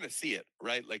 Yeah, we're going to see it,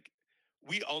 right? Like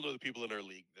we all know the people in our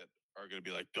league that are going to be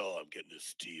like, oh, I'm getting a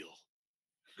steal.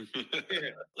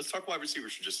 Let's talk wide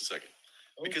receivers for just a second.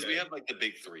 Because we have like the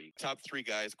big three. Top three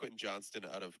guys, Quentin Johnston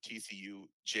out of TCU,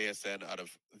 JSN out of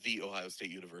the Ohio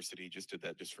State University. Just did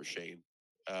that just for Shane.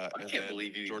 I can't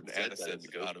believe you Jordan Addison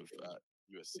out of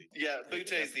USC. Yeah,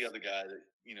 Butte is the other guy that,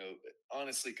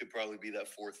 honestly could probably be that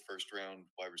first round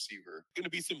wide receiver. Going to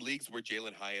be some leagues where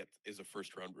Jalen Hyatt is a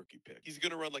first round rookie pick. He's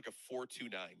going to run like a 4.29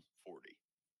 40.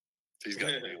 So he's got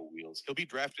real wheels. He'll be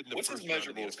drafted in the What's first his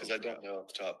measurables? Because I don't know off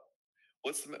the top.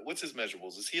 What's his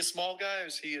measurables? Is he a small guy or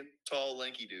is he a tall,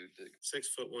 lanky dude? 6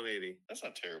 foot 180. That's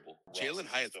not terrible. Jalen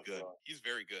Hyatt's good. He's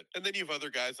very good. And then you have other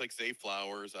guys like Zay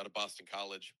Flowers out of Boston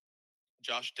College,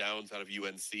 Josh Downs out of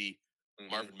UNC,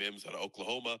 Marvin Mims out of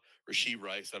Oklahoma, Rashee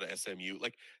Rice out of SMU.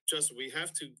 Like, Justin, we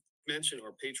have to mention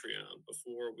our Patreon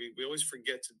before we always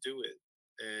forget to do it.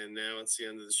 And now it's the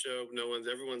end of the show.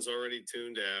 Everyone's already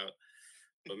tuned out.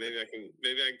 But maybe I can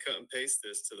cut and paste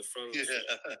this to the front of the show.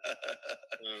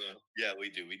 I don't know. Yeah, we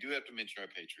do. We do have to mention our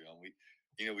Patreon.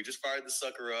 We just fired the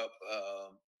sucker up,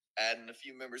 adding a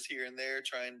few members here and there,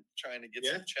 trying to get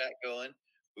some chat going.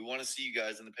 We want to see you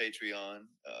guys in the Patreon.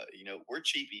 We're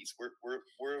cheapies.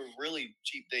 We're really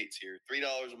cheap dates here.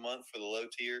 $3 a month for the low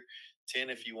tier, $10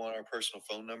 if you want our personal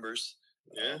phone numbers.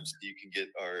 Yeah. So you can get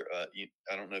our,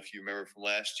 I don't know if you remember from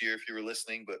last year, if you were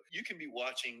listening, but you can be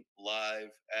watching live,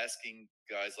 asking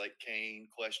guys like Kane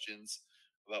questions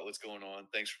about what's going on.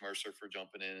 Thanks for Mercer for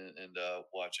jumping in and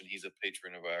watching. He's a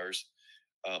patron of ours.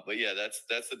 But yeah,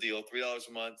 that's the deal. $3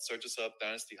 a month. Search us up,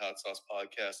 Dynasty Hot Sauce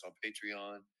Podcast on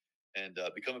Patreon, and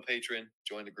become a patron.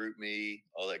 Join the group me,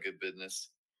 all that good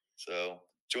business. So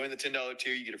join the $10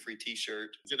 tier. You get a free T-shirt.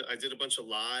 I did a bunch of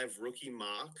live rookie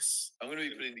mocks. I'm going to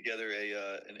be putting together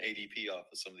an ADP off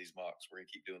of some of these mocks. We're going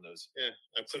to keep doing those. Yeah,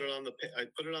 I put it on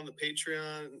the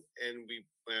Patreon,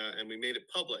 and we made it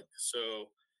public. So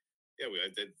yeah, I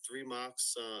did 3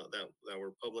 mocks that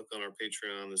were public on our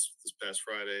Patreon this past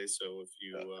Friday. So if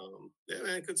you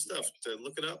good stuff. To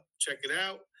look it up, check it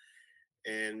out,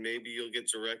 and maybe you'll get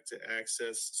direct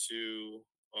access to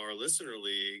our listener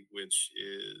league, which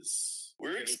is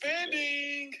we're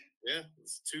expanding. Yeah,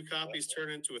 it's 2 copies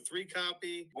turn into a 3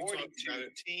 copy. 42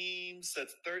 teams.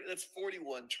 That's 30. That's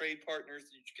 41 trade partners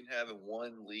that you can have in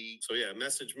one league. So yeah,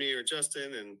 message me or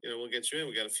Justin, and we'll get you in.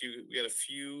 We got a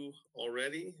few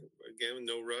already. Again,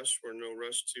 no rush. We're no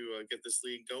rush to get this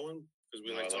league going because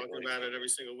we like talking about it every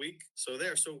single week. So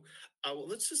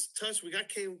let's just touch. We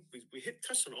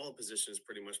touched on all the positions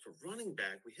pretty much, but running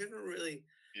back, we haven't really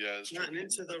Yeah, it's Gotten tricky.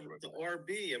 into the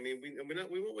RB. I mean,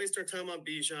 we won't waste our time on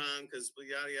Bijan because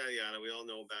yada yada yada. We all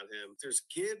know about him. There's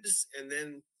Gibbs, and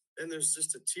then there's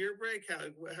just a tier break.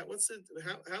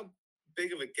 How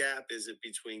big of a gap is it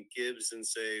between Gibbs and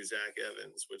say Zach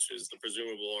Evans, which is the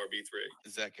presumable RB3?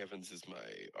 Zach Evans is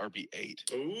my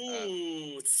RB8.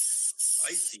 Ooh,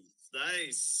 Spicy.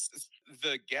 nice.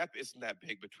 The gap isn't that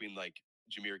big between like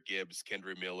Jameer Gibbs,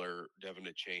 Kendra Miller, Devin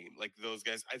Achane, like those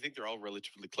guys. I think they're all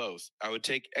relatively close. I would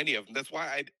take any of them. That's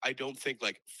why I don't think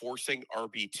like forcing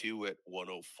RB2 at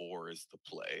 104 is the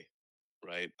play.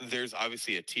 Right. There's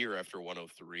obviously a tier after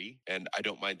 103, and I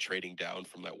don't mind trading down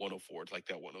from that 104 to like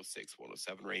that 106,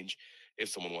 107 range if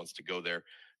someone wants to go there.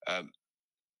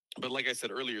 But like I said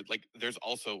earlier, like there's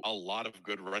also a lot of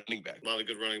good running backs. A lot of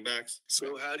good running backs.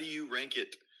 So how do you rank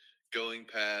it going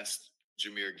past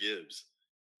Jameer Gibbs?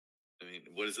 I mean,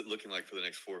 what is it looking like for the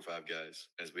next 4 or 5 guys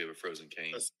as we have a frozen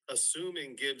Kane?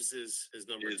 Assuming Gibbs is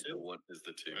number Is two.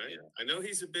 the two, Right? yeah. I know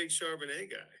he's a big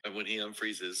Charbonnet guy. And when he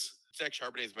unfreezes, Zach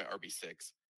Charbonnet is my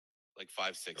RB6, like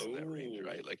 5-6 in that range,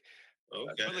 right? Like,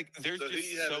 Okay. but like there's So who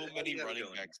just you have- so who many you have running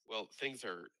going? backs. Well, things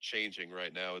are changing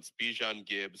right now. It's Bijan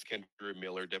Gibbs, Kendra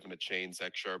Miller, Devin Achane,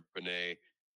 Zach Charbonnet.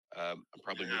 I'm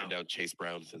probably Wow. moving down Chase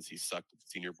Brown since he sucked at the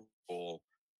Senior Bowl.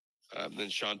 Then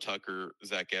Sean Tucker,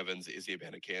 Zach Evans, Izzy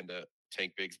Abanikanda,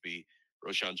 Tank Bigsby,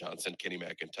 Roshan Johnson, Kenny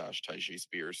McIntosh, Tyjae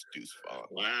Spears, Deuce Vaughn.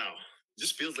 Wow. it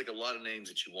just feels like a lot of names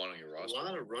that you want on your A roster.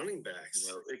 lot of running backs. You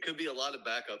know, it could be a lot of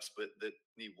backups, but that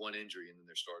need one injury and then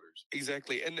they're starters.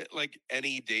 Exactly. And like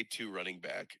any day 2 running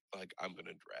back, like I'm going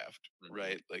to draft, Mhm.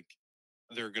 right? Like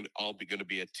they're going to all be going to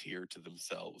be a tier to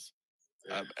themselves.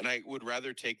 Yeah. And I would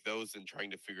rather take those than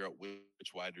trying to figure out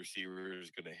which wide receiver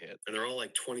is going to hit. And they're all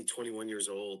like 20, 21 years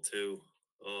old too.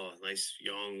 Oh, nice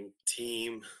young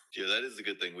team. Yeah, that is a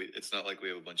good thing. It's not like we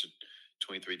have a bunch of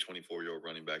 23, 24-year-old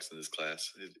running backs in this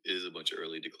class. It is a bunch of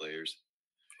early declares.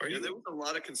 Are Yeah, you? there was a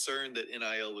lot of concern that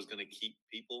NIL was going to keep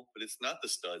people, but it's not the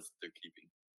studs that they're keeping.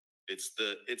 It's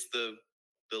the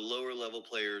lower level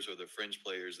players or the fringe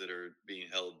players that are being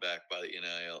held back by the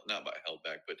NIL, not by held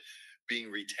back, but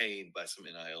being retained by some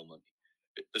NIL money.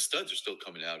 The studs are still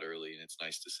coming out early, and it's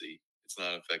nice to see. It's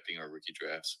not affecting our rookie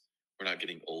drafts. We're not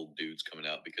getting old dudes coming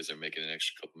out because they're making an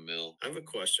extra couple mil. I have a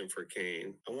question for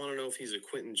Kane. I want to know if he's a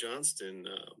Quentin Johnston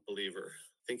believer.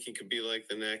 Think he could be like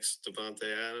the next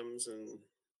Devontae Adams and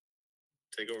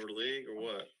take over the league or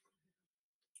what?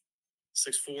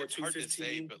 6'4", It's hard to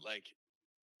say, 215. but like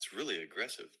It's really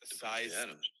aggressive. Size. Devontae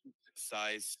Adams.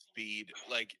 size, speed,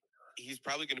 like he's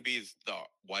probably going to be the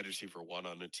wide receiver 1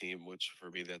 on the team, which for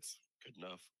me, that's good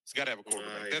enough. He's got to have a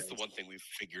quarterback. That's the one thing we've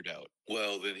figured out.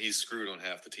 Well, then he's screwed on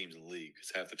half the teams in the league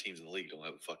because half the teams in the league don't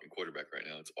have a fucking quarterback right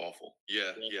now. It's awful.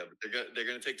 Yeah, but they're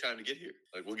going to take time to get here.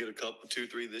 Like we'll get a couple, 2,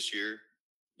 3 this year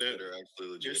That- that are actually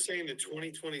legit. You're saying the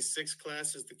 2026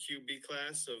 class is the QB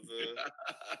class of the.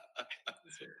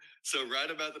 So right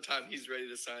about the time he's ready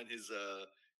to sign his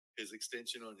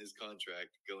extension on his contract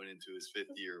going into his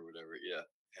 5th year or whatever, yeah.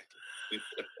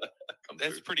 Come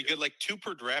That's through. pretty good. Like 2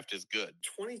 per draft is good.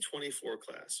 2024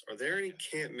 class. Are there any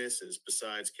can't misses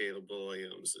besides Caleb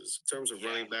Williams? In terms of Yeah.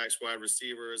 running backs, wide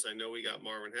receivers, I know we got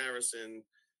Marvin Harrison,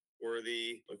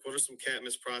 Worthy. Like, what are some can't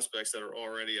miss prospects that are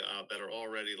already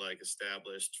like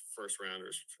established first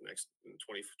rounders for next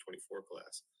 2024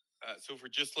 class? So if we're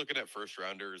just looking at first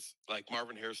rounders, like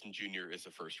Marvin Harrison Jr. is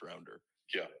a first rounder.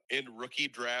 Yeah. In rookie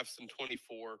drafts in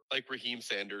 24, like Raheem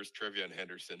Sanders, Trevion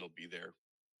Henderson will be there.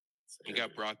 You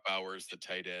got Brock Bowers, the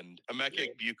tight end. Emeka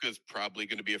Egbuka is probably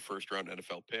going to be a first-round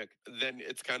NFL pick. Then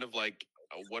it's kind of like,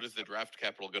 what is the draft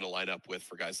capital going to line up with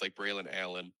for guys like Braylon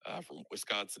Allen from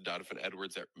Wisconsin, Donovan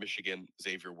Edwards at Michigan,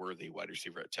 Xavier Worthy, wide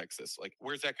receiver at Texas? Like,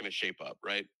 where's that going to shape up,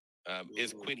 right?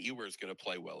 Is Quinn Ewers going to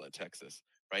play well at Texas?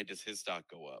 Right? Does his stock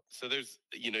go up? So there's,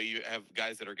 you have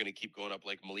guys that are going to keep going up,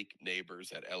 like Malik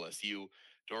Neighbors at LSU.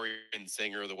 Dorian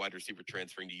Singer, the wide receiver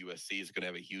transferring to USC, is going to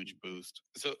have a huge boost.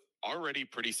 So already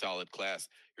pretty solid class.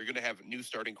 You're going to have new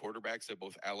starting quarterbacks at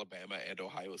both Alabama and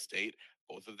Ohio State.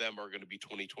 Both of them are going to be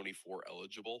 2024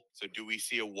 eligible. So do we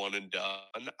see a one and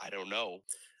done? I don't know.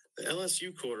 The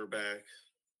LSU quarterback,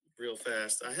 real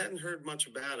fast. I hadn't heard much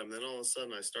about him. Then all of a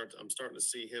sudden, I'm starting to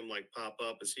see him like pop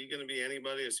up. Is he going to be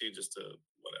anybody? Is he just a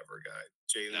whatever guy?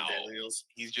 Jalen No. Daniels.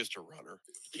 He's just a runner.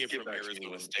 He came Get from back to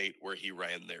Arizona him. State where he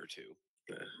ran there too.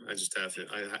 Yeah, I just have him.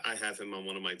 I have him on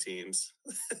one of my teams.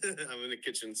 I'm in a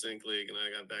kitchen sink league, and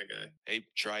I got that guy. Hey,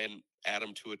 try and add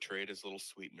him to a trade as a little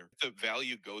sweetener. If the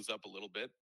value goes up a little bit,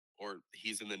 or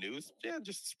he's in the news, yeah,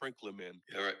 just sprinkle him in.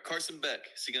 All right. Carson Beck,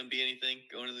 is he going to be anything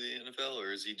going to the NFL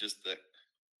or is he just that?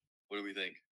 What do we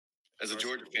think? As a Carson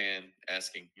Georgia fan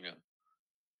asking,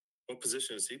 What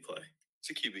position does he play? it's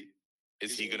a QB.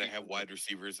 Is He's he going to elite. have wide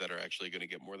receivers that are actually going to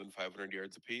get more than 500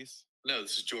 yards apiece? No,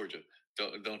 this is Georgia.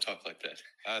 Don't talk like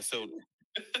that. So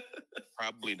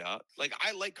probably not. Like,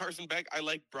 I like Carson Beck. I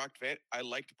liked Brock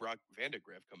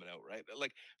Vandegrift coming out, right?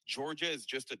 Like, Georgia is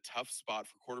just a tough spot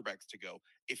for quarterbacks to go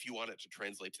if you want it to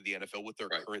translate to the NFL with their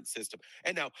Right. current system.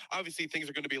 And now, obviously, things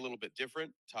are going to be a little bit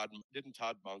different. Didn't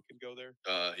Todd Monken go there?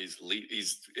 He's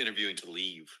interviewing to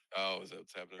leave Oh, is that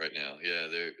what's happening right now. Yeah,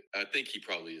 I think he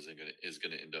probably is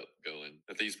gonna end up going.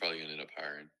 I think he's probably gonna end up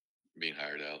being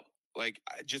hired out. Like,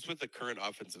 just with the current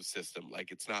offensive system,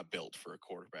 like, it's not built for a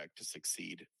quarterback to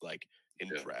succeed, like, in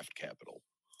Yeah. draft capital.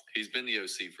 He's been the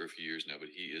OC for a few years now, but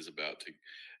he's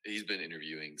been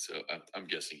interviewing, so I'm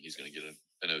guessing he's going to get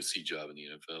an OC job in the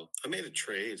NFL. I made a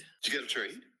trade. Did you get a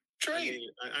trade?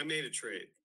 I made a trade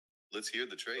Let's hear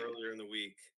the trade. earlier in the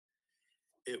week.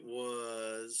 It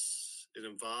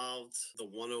involved the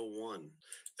 101.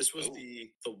 This was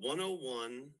the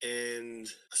 101 and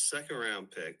a second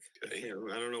round pick. Okay.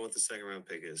 I don't know what the second round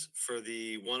pick is for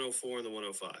the 104 and the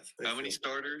 105. How many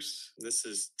starters? This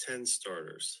is 10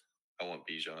 starters. I want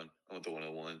Bijan. I want the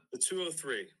 101. The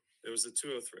 203. It was the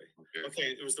 203.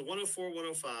 Okay, it was the 104,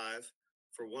 105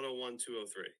 for 101,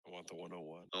 203. I want the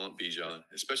 101. I want Bijan,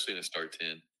 especially in a start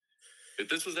 10. If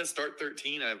this was that start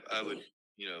 13, I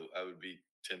would be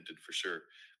tempted for sure.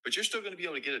 But you're still going to be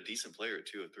able to get a decent player at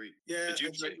 203. Yeah.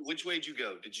 Which way did you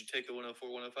go? Did you take the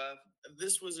 104, 105?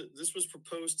 This was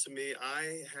proposed to me.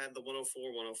 I had the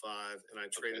 104, 105, and I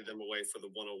traded them away for the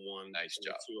 101. Nice and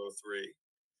job. The 203.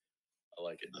 I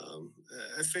like it.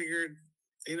 I figured,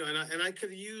 and I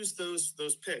could use those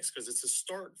picks because it's a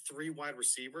start 3 wide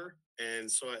receiver,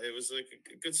 and so it was like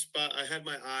a good spot. I had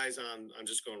my eyes on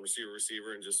just going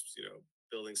receiver, and just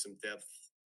building some depth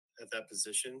at that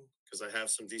position because I have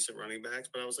some decent running backs.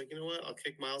 But I was like, you know what? I'll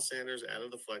kick Miles Sanders out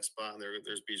of the flex spot, and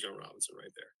there's Bijan Robinson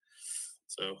right there.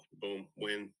 So boom,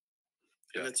 win.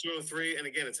 And the 203, and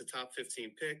again, it's a top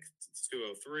 15 pick. It's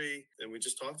 203, and we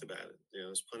just talked about it.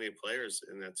 There's plenty of players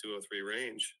in that 203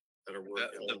 range that are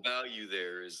worth The value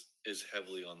there is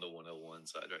heavily on the 101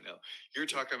 side right now. You're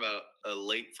talking about a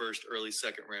late first, early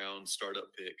second round startup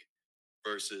pick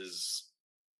versus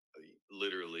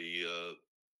literally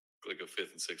like a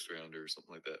 5th and 6th rounder or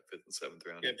something like that, 5th and 7th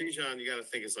rounder. Yeah, Bijan, you got to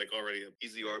think it's like already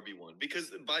he's the RB1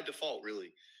 because by default,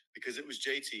 really, because it was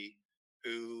JT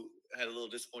who had a little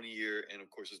disappointing year and of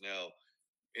course is now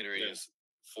entering his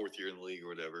 4th year in the league or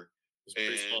whatever. It's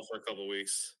pretty small for a couple of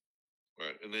weeks.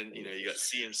 Right. And then, you got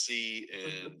CMC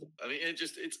and I mean,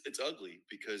 it's ugly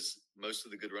because most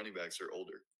of the good running backs are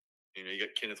older. You got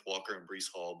Kenneth Walker and Breece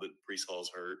Hall, but Breece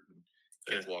Hall's hurt. And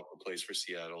Kenneth Walker plays for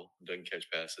Seattle, doesn't catch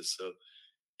passes. So,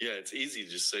 yeah, it's easy to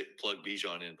just plug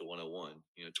Bijan in at the 101.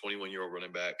 21-year-old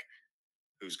running back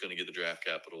who's going to get the draft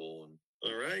capital. And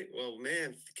all right. Well,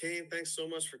 man, Kane, thanks so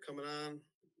much for coming on.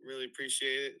 Really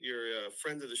appreciate it. You're a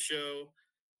friend of the show.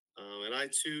 And I,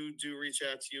 too, do reach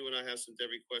out to you when I have some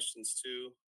Devy questions, too.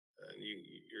 And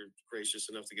you're gracious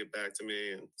enough to get back to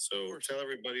me. And so tell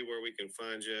everybody where we can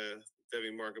find you.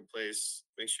 Devy Marketplace.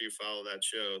 Make sure you follow that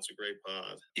show. It's a great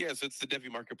pod. Yeah, so it's the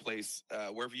Devy Marketplace.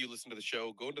 Wherever you listen to the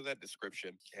show, go into that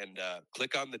description and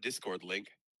click on the Discord link.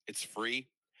 It's free.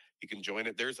 You can join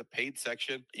it. There's a paid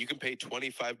section. You can pay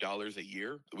 $25 a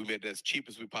year. We made it as cheap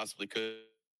as we possibly could.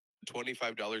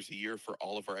 $25 a year for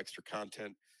all of our extra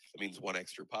content. That means one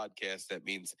extra podcast. That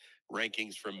means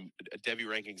Devy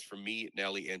rankings from me,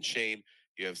 Nelly, and Shane.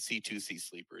 You have C2C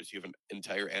sleepers. You have an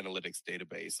entire analytics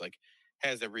database. Like,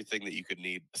 has everything that you could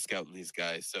need scouting these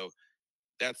guys. So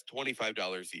that's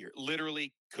 $25 a year.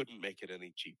 Literally couldn't make it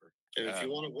any cheaper. And if you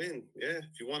want to win,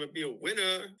 if you want to be a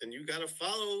winner, then you got to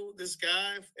follow this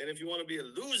guy. And if you want to be a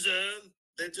loser,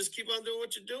 then just keep on doing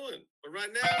what you're doing. But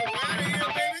right now, we're out of here,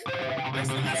 baby. Thanks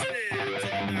for listening.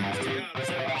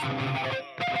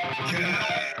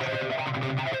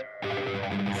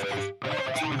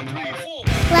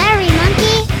 Larry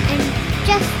Monkey and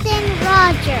Justin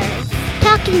Rogers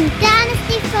talking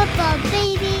Dynasty Football.